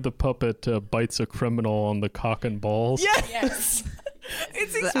scene where the puppet bites a criminal on the cock and balls. Yes.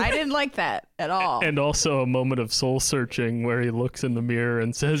 I didn't like that at all. And also a moment of soul searching where he looks in the mirror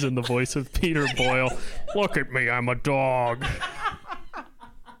and says in the voice of Peter Boyle, "Look at me, I'm a dog."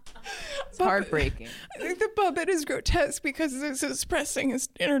 It's heartbreaking. I think the puppet is grotesque because it's expressing his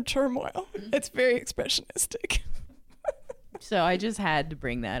inner turmoil. It's very expressionistic. So I just had to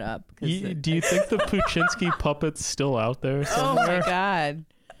bring that up. Do you think the Puchinsky puppet's still out there Oh somewhere? my God.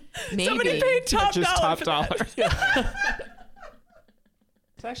 Maybe. Somebody paid top Just dollar top for dollar. that.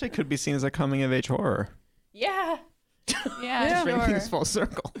 It actually could be seen as a coming of age horror. Yeah. Yeah. Yeah, Bringing sure. this full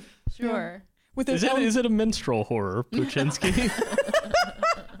circle. Sure. With Is it a minstrel horror, Puchinsky?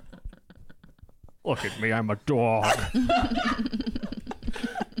 Look at me, I'm a dog.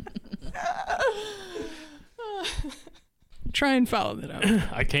 Try and follow that up.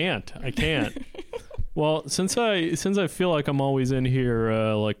 I can't. Well, since I feel like I'm always in here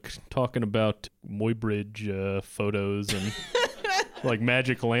like talking about Muybridge photos and like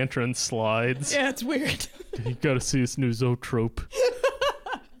magic lantern slides. Yeah, it's weird. You got to see this new Zoetrope.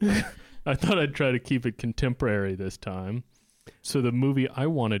 I thought I'd try to keep it contemporary this time. So the movie I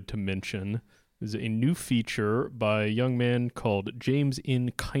wanted to mention is a new feature by a young man called James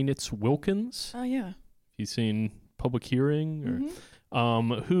N. Kynitz Wilkins. Oh, yeah. You've seen Public Hearing,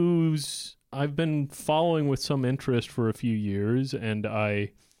 or who's I've been following with some interest for a few years, and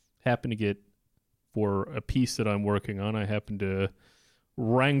I happen to get, for a piece that I'm working on, I happen to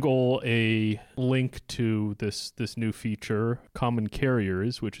wrangle a link to this new feature, Common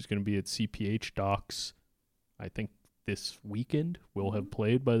Carriers, which is going to be at CPH Docs, I think this weekend, will have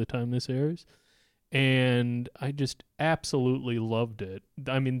played by the time this airs. And I just absolutely loved it.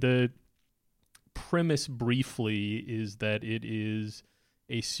 I mean, the premise briefly is that it is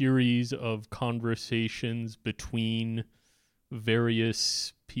a series of conversations between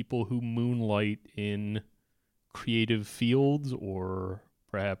various people who moonlight in creative fields, or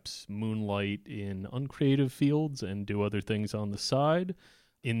perhaps moonlight in uncreative fields and do other things on the side,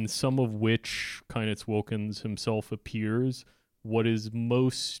 in some of which Kynitz Wilkins himself appears. What is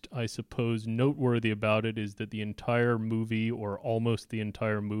most, I suppose, noteworthy about it is that the entire movie, or almost the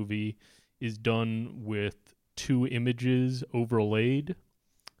entire movie, is done with 2 images overlaid.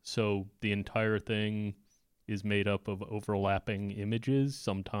 So the entire thing is made up of overlapping images.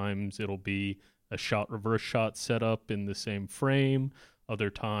 Sometimes it'll be a reverse shot set up in the same frame. Other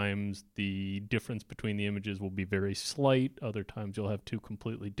times the difference between the images will be very slight. Other times you'll have 2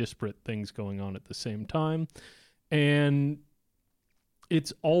 completely disparate things going on at the same time. And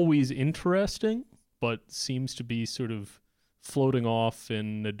it's always interesting, but seems to be sort of floating off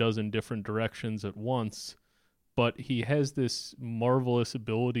in a dozen different directions at once. But he has this marvelous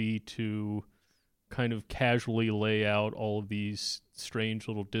ability to kind of casually lay out all of these strange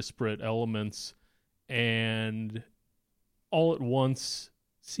little disparate elements and all at once,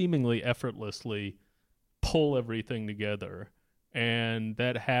 seemingly effortlessly, pull everything together. And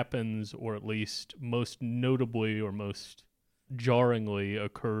that happens, or at least most notably or most jarringly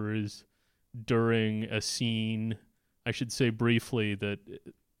occurs during a scene. I should say briefly that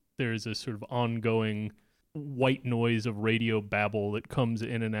there's a sort of ongoing white noise of radio babble that comes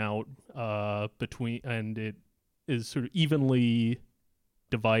in and out between, and it is sort of evenly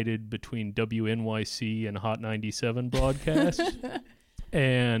divided between WNYC and Hot 97 broadcast.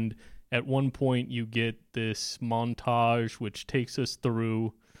 And at one point you get this montage which takes us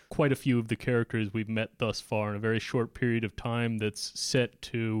through quite a few of the characters we've met thus far in a very short period of time, that's set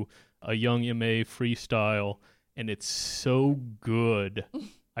to a young MA freestyle, and it's so good.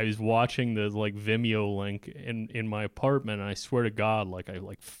 I was watching the Vimeo link in my apartment, and I swear to God, I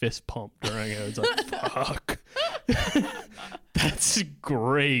fist pumped during it. I was like, fuck. That's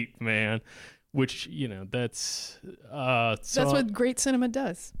great, man. Which, that's That's what great cinema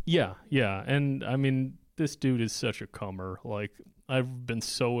does. Yeah. And I mean, this dude is such a comer. I've been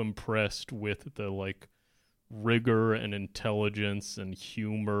so impressed with the rigor and intelligence and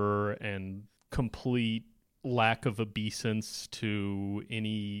humor and complete lack of obeisance to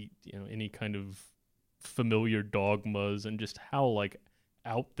any kind of familiar dogmas, and just how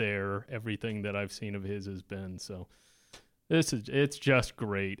out there everything that I've seen of his has been. So It's just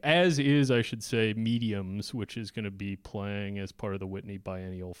great. As is, I should say, Mediums, which is going to be playing as part of the Whitney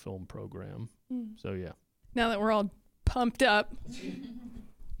Biennial Film Program. So, yeah. Now that we're all pumped up,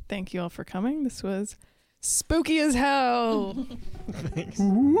 thank you all for coming. This was spooky as hell. Thanks.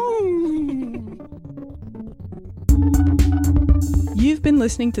 You've been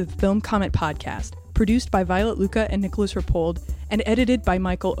listening to the Film Comment Podcast, produced by Violet Lucca and Nicholas Rapold, and edited by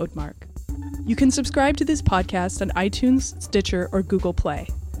Michael Odemark. You can subscribe to this podcast on iTunes, Stitcher, or Google Play.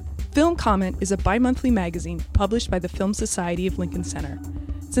 Film Comment is a bi-monthly magazine published by the Film Society of Lincoln Center.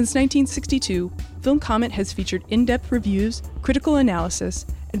 Since 1962, Film Comment has featured in-depth reviews, critical analysis,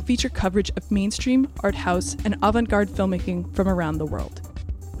 and feature coverage of mainstream, art house, and avant-garde filmmaking from around the world.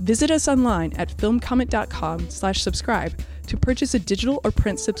 Visit us online at filmcomment.com/subscribe to purchase a digital or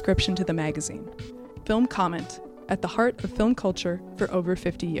print subscription to the magazine. Film Comment, at the heart of film culture for over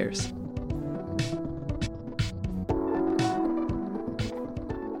 50 years.